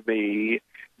inside of me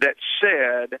that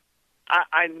said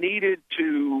I needed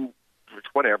to,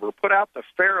 put out the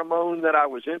pheromone that I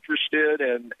was interested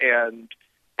in and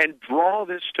draw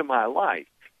this to my life?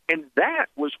 And that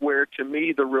was where, to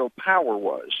me, the real power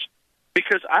was.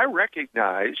 Because I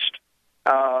recognized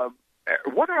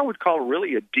what I would call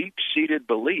really a deep-seated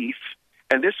belief,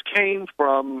 and this came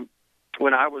from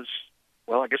when I was,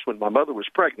 well, I guess when my mother was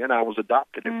pregnant. I was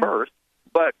adopted at birth,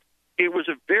 but it was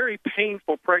a very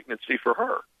painful pregnancy for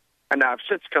her. And I've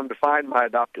since come to find my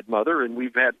adopted mother, and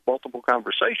we've had multiple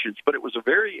conversations, but it was a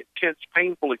very intense,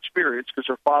 painful experience because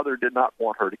her father did not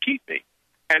want her to keep me.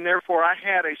 And therefore, I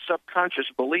had a subconscious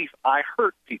belief I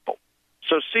hurt people.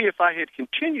 So see, if I had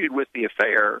continued with the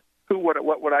affair,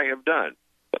 what would I have done?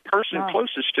 The person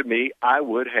closest to me, I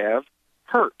would have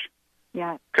hurt.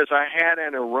 Yeah. Because I had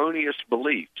an erroneous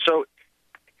belief. So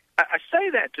I say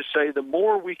that to say the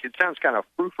more we can, sounds kind of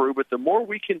frou-frou, but the more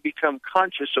we can become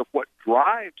conscious of what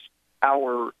drives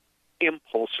our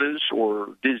impulses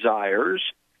or desires,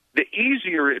 the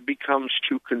easier it becomes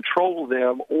to control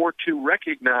them or to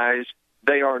recognize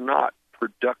they are not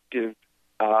productive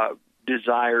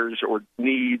desires or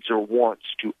needs or wants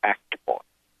to act upon.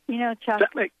 You know, Chuck,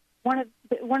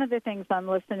 one of the things I'm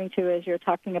listening to as you're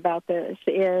talking about this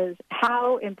is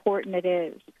how important it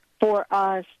is for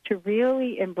us to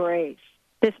really embrace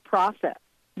this process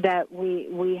that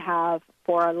we have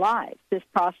for our lives, this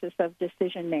process of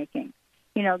decision-making,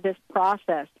 this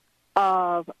process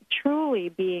of truly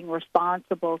being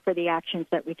responsible for the actions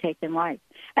that we take in life.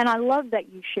 And I love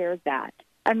that you shared that.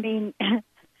 I mean,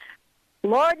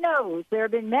 Lord knows there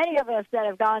have been many of us that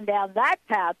have gone down that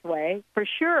pathway, for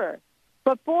sure.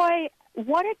 But, boy,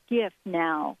 what a gift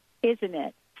now, isn't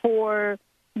it, for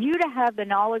you to have the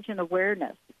knowledge and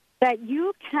awareness that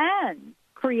you can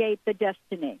create the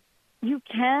destiny. You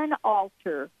can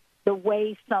alter the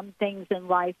way some things in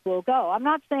life will go. I'm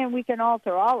not saying we can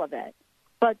alter all of it,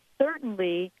 but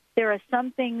certainly there are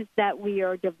some things that we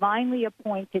are divinely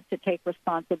appointed to take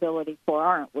responsibility for,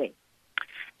 aren't we?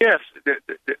 Yes,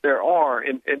 there are.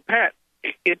 And Pat,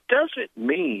 it doesn't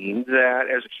mean that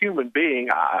as a human being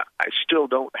I still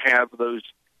don't have those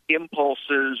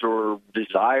impulses or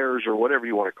desires or whatever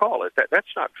you want to call it. That's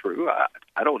not true.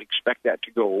 I don't expect that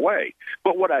to go away.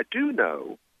 But what I do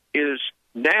know is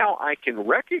now I can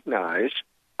recognize,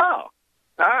 all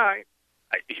right,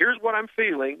 here's what I'm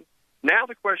feeling. Now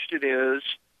the question is,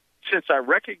 since I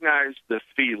recognize the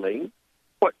feeling,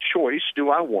 what choice do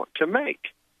I want to make?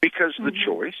 Because the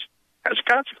choice has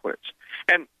consequence.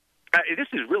 And This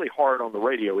is really hard on the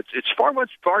radio. It's far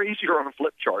easier on a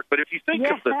flip chart. But if you think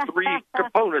of the three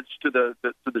components to the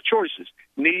choices,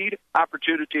 need,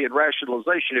 opportunity, and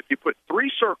rationalization, if you put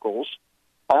three circles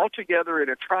all together in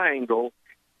a triangle,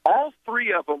 all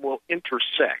three of them will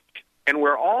intersect. And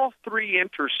where all three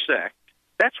intersect,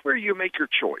 that's where you make your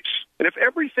choice. And if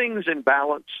everything's in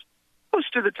balance,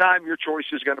 most of the time your choice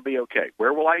is going to be okay.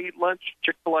 Where will I eat lunch?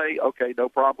 Chick-fil-A? Okay, no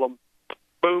problem.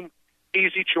 Boom,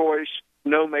 easy choice.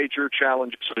 No major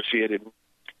challenge associated.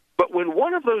 But when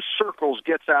one of those circles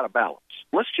gets out of balance,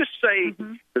 let's just say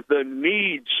that the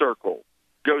need circle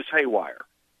goes haywire.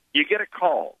 You get a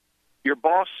call. Your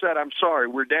boss said, I'm sorry,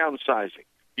 we're downsizing.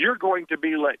 You're going to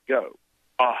be let go.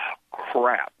 Oh,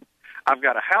 crap. I've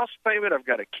got a house payment. I've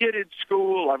got a kid in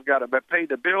school. I've got to pay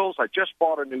the bills. I just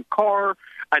bought a new car.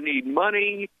 I need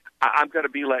money. I'm going to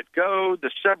be let go.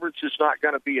 The severance is not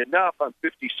going to be enough. I'm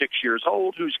 56 years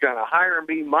old. Who's going to hire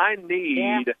me? My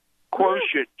need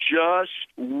quotient just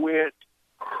went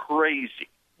crazy.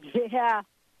 Yeah.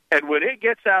 And when it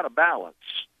gets out of balance,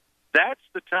 that's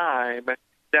the time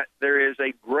that there is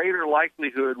a greater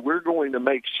likelihood we're going to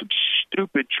make some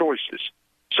stupid choices.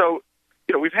 So,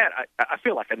 we've had, I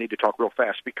feel like I need to talk real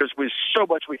fast because there's so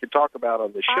much we can talk about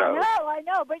on the show. I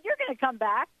know, but you're going to come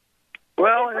back.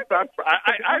 Well,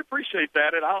 I appreciate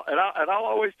that, and I'll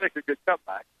always take a good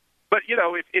comeback. But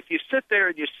if you sit there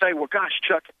and you say, "Well, gosh,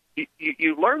 Chuck,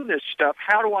 you learn this stuff.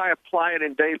 How do I apply it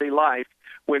in daily life?"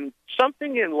 When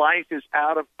something in life is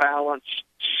out of balance,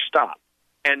 stop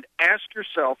and ask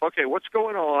yourself, "Okay, what's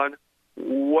going on?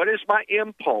 What is my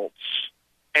impulse?"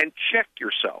 And check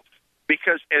yourself,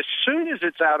 because as soon as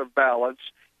it's out of balance,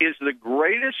 is the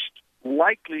greatest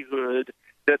likelihood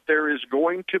that there is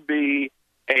going to be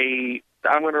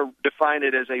I'm going to define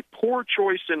it as a poor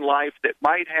choice in life that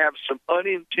might have some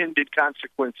unintended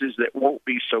consequences that won't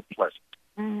be so pleasant.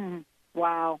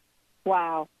 Wow.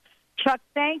 Chuck,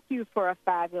 thank you for a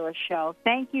fabulous show.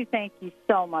 Thank you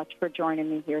so much for joining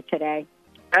me here today.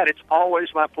 Pat, it's always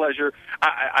my pleasure.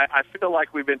 I feel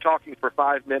like we've been talking for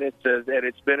 5 minutes, and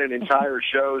it's been an entire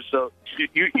show, so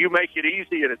you make it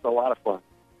easy, and it's a lot of fun.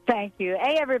 Thank you.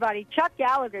 Hey, everybody, Chuck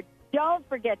Gallagher. Don't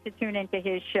forget to tune into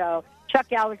his show,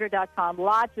 chuckgallagher.com.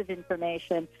 Lots of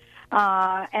information.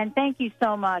 And thank you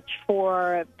so much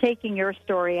for taking your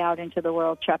story out into the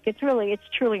world, Chuck. It's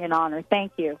truly an honor.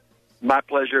 Thank you. My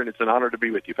pleasure, and it's an honor to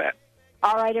be with you, Pat.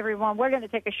 All right, everyone, we're going to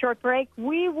take a short break.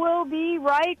 We will be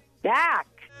right back.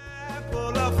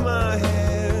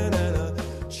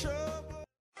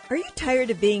 Are you tired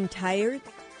of being tired?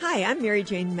 Hi, I'm Mary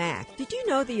Jane Mack. Did you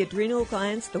know the adrenal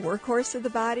glands, the workhorse of the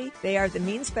body? They are the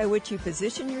means by which you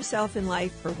position yourself in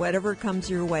life for whatever comes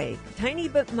your way. Tiny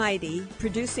but mighty,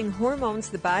 producing hormones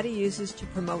the body uses to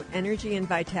promote energy and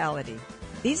vitality.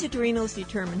 These adrenals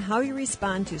determine how you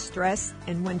respond to stress,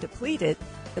 and when depleted,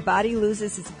 the body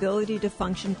loses its ability to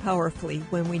function powerfully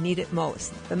when we need it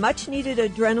most. The much-needed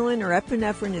adrenaline or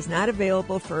epinephrine is not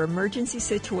available for emergency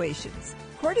situations.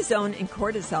 Cortisone and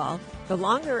cortisol, the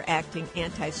longer-acting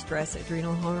anti-stress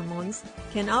adrenal hormones,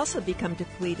 can also become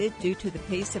depleted due to the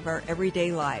pace of our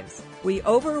everyday lives. We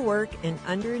overwork, and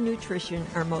undernutrition,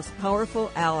 our most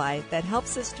powerful ally that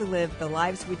helps us to live the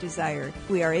lives we desire.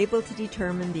 We are able to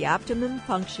determine the optimum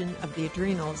function of the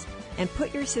adrenals and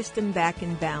put your system back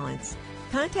in balance.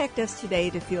 Contact us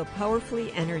today to feel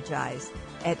powerfully energized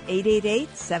at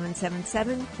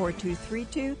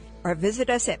 888-777-4232 or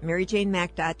visit us at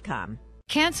maryjanemack.com.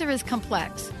 Cancer is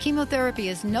complex. Chemotherapy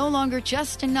is no longer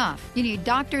just enough. You need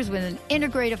doctors with an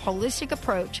integrative, holistic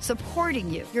approach supporting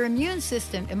you. Your immune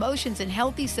system, emotions, and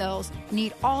healthy cells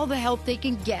need all the help they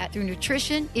can get through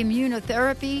nutrition,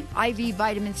 immunotherapy, IV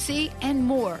vitamin C, and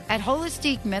more. At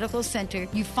Holistic Medical Center,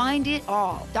 you find it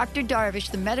all. Dr.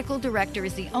 Darvish, the medical director,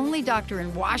 is the only doctor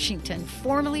in Washington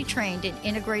formally trained in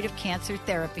integrative cancer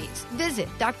therapies. Visit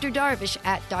Dr. Darvish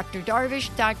at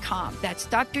drdarvish.com. That's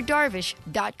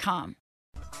drdarvish.com.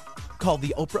 Called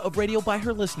the Oprah of radio by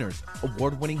her listeners,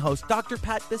 award-winning host Dr.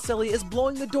 Pat Baccili is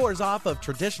blowing the doors off of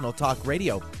traditional talk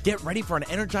radio. Get ready for an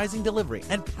energizing delivery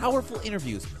and powerful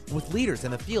interviews with leaders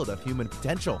in the field of human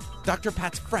potential. Dr.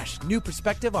 Pat's fresh, new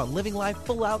perspective on living life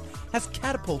full out has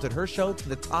catapulted her show to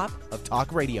the top of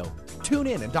talk radio. Tune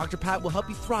in and Dr. Pat will help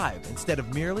you thrive instead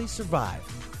of merely survive.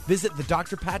 Visit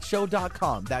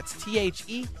thedrpatshow.com. That's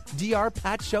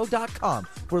THEDRPatshow.com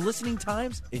for listening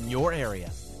times in your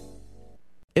area.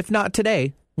 If not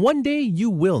today, one day you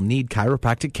will need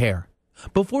chiropractic care.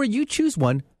 Before you choose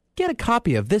one, get a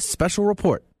copy of this special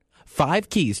report. 5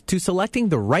 keys to selecting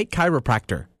the right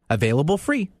chiropractor. Available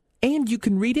free, and you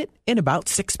can read it in about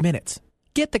 6 minutes.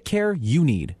 Get the care you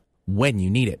need, when you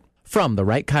need it, from the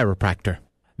right chiropractor.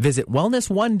 Visit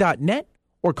wellness1.net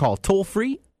or call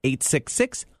toll-free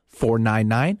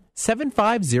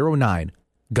 866-499-7509.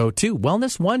 Go to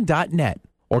wellness1.net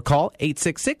or call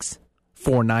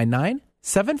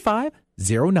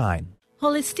 866-499-7509.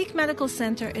 Holistic Medical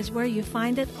Center is where you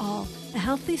find it all. A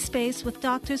healthy space with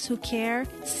doctors who care,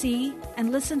 see,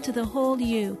 and listen to the whole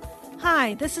you.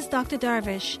 Hi, this is Dr.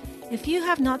 Darvish. If you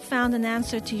have not found an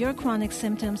answer to your chronic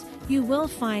symptoms, you will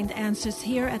find answers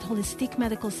here at Holistic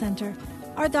Medical Center.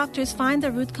 Our doctors find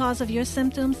the root cause of your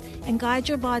symptoms and guide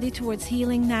your body towards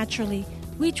healing naturally.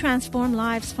 We transform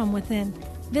lives from within.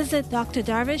 Visit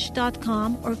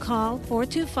drdarvish.com or call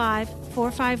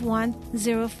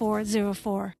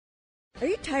 425-451-0404. Are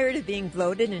you tired of being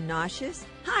bloated and nauseous?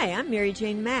 Hi, I'm Mary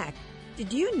Jane Mack.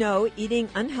 Did you know eating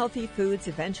unhealthy foods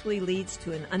eventually leads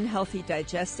to an unhealthy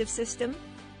digestive system?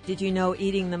 Did you know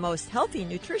eating the most healthy,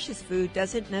 nutritious food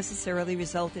doesn't necessarily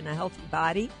result in a healthy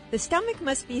body? The stomach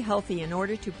must be healthy in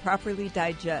order to properly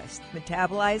digest,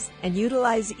 metabolize, and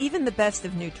utilize even the best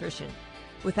of nutrition.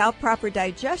 Without proper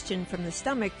digestion from the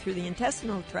stomach through the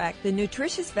intestinal tract, the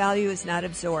nutritious value is not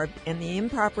absorbed, and the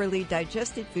improperly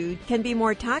digested food can be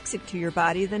more toxic to your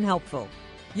body than helpful.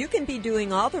 You can be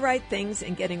doing all the right things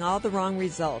and getting all the wrong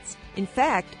results. In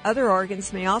fact, other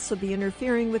organs may also be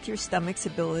interfering with your stomach's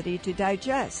ability to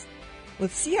digest.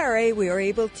 With CRA, we are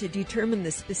able to determine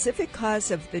the specific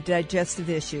cause of the digestive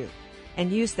issue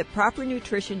and use the proper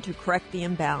nutrition to correct the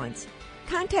imbalance.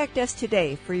 Contact us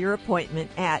today for your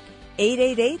appointment at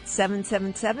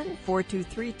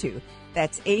 888-777-4232.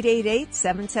 That's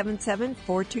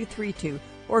 888-777-4232.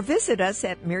 Or visit us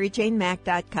at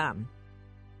maryjanemack.com.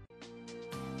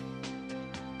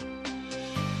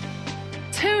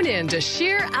 Tune in to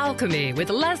Sheer Alchemy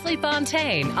with Leslie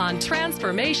Fontaine on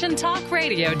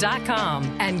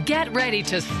TransformationTalkRadio.com and get ready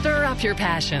to stir up your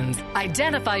passions,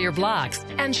 identify your blocks,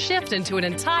 and shift into an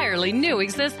entirely new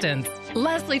existence.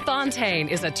 Leslie Fontaine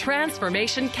is a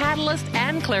transformation catalyst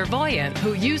and clairvoyant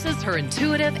who uses her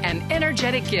intuitive and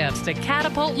energetic gifts to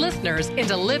catapult listeners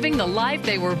into living the life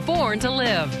they were born to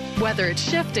live. Whether it's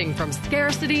shifting from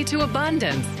scarcity to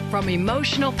abundance, from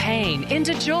emotional pain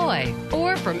into joy,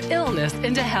 or from illness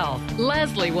into health,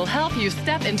 Leslie will help you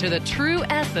step into the true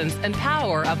essence and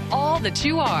power of all that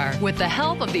you are with the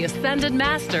help of the Ascended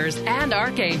Masters and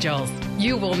Archangels.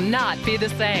 You will not be the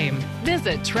same.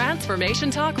 Visit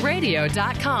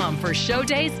TransformationTalkRadio.com for show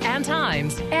dates and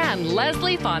times and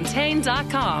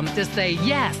LeslieFontaine.com to say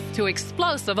yes to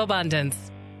explosive abundance.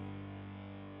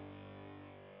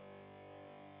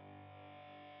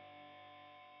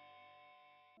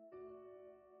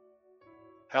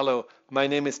 Hello, my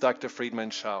name is Dr.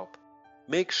 Friedman Schaub.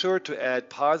 Make sure to add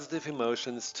positive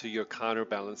emotions to your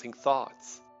counterbalancing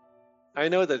thoughts. I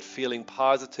know that feeling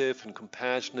positive and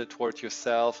compassionate toward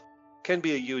yourself can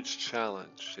be a huge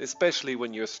challenge, especially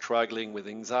when you're struggling with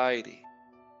anxiety.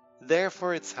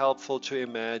 Therefore, it's helpful to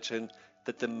imagine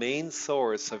that the main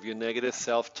source of your negative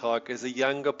self-talk is a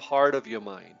younger part of your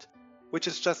mind, which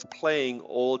is just playing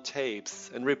old tapes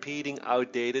and repeating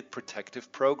outdated protective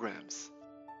programs.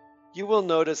 You will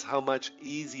notice how much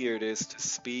easier it is to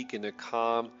speak in a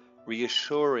calm,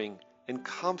 reassuring, and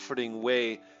comforting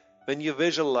way when you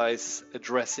visualize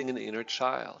addressing an inner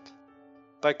child.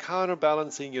 By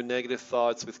counterbalancing your negative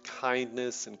thoughts with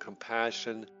kindness and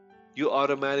compassion, you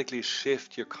automatically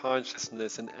shift your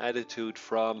consciousness and attitude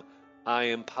from "I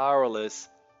am powerless"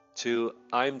 to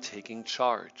 "I'm taking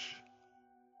charge."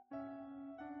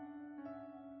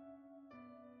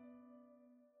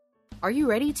 Are you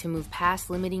ready to move past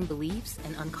limiting beliefs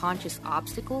and unconscious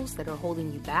obstacles that are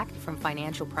holding you back from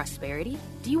financial prosperity?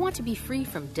 Do you want to be free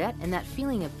from debt and that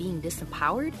feeling of being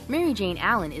disempowered? Mary Jane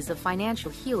Allen is a financial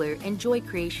healer and joy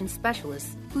creation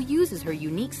specialist who uses her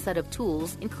unique set of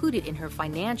tools included in her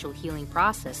financial healing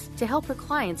process to help her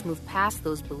clients move past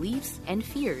those beliefs and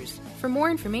fears. For more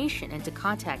information and to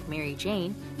contact Mary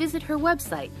Jane, visit her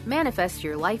website,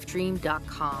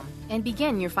 manifestyourlifedream.com, and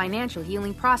begin your financial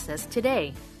healing process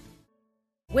today.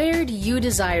 Where do you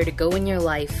desire to go in your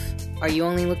life? Are you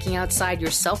only looking outside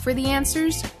yourself for the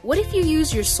answers? What if you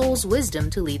use your soul's wisdom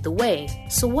to lead the way?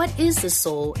 So what is the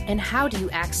soul and how do you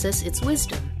access its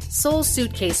wisdom? Soul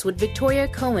Suitcase with Victoria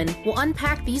Cohen will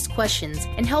unpack these questions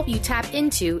and help you tap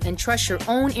into and trust your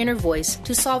own inner voice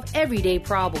to solve everyday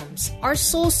problems. Our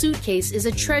Soul Suitcase is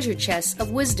a treasure chest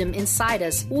of wisdom inside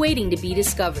us waiting to be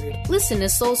discovered. Listen to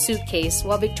Soul Suitcase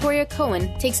while Victoria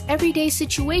Cohen takes everyday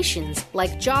situations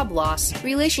like job loss,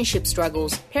 relationship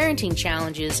struggles, parenting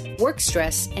challenges, work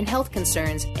stress, and health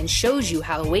concerns and shows you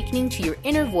how awakening to your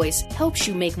inner voice helps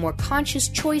you make more conscious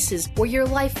choices where your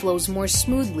life flows more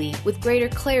smoothly with greater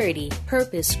clarity clarity,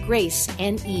 purpose, grace,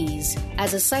 and ease.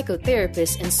 As a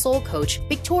psychotherapist and soul coach,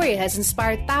 Victoria has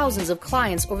inspired thousands of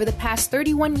clients over the past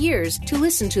 31 years to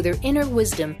listen to their inner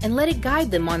wisdom and let it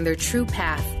guide them on their true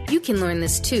path. You can learn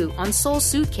this too on Soul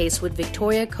Suitcase with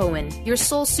Victoria Cohen. Your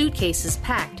soul suitcase is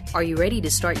packed. Are you ready to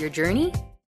start your journey?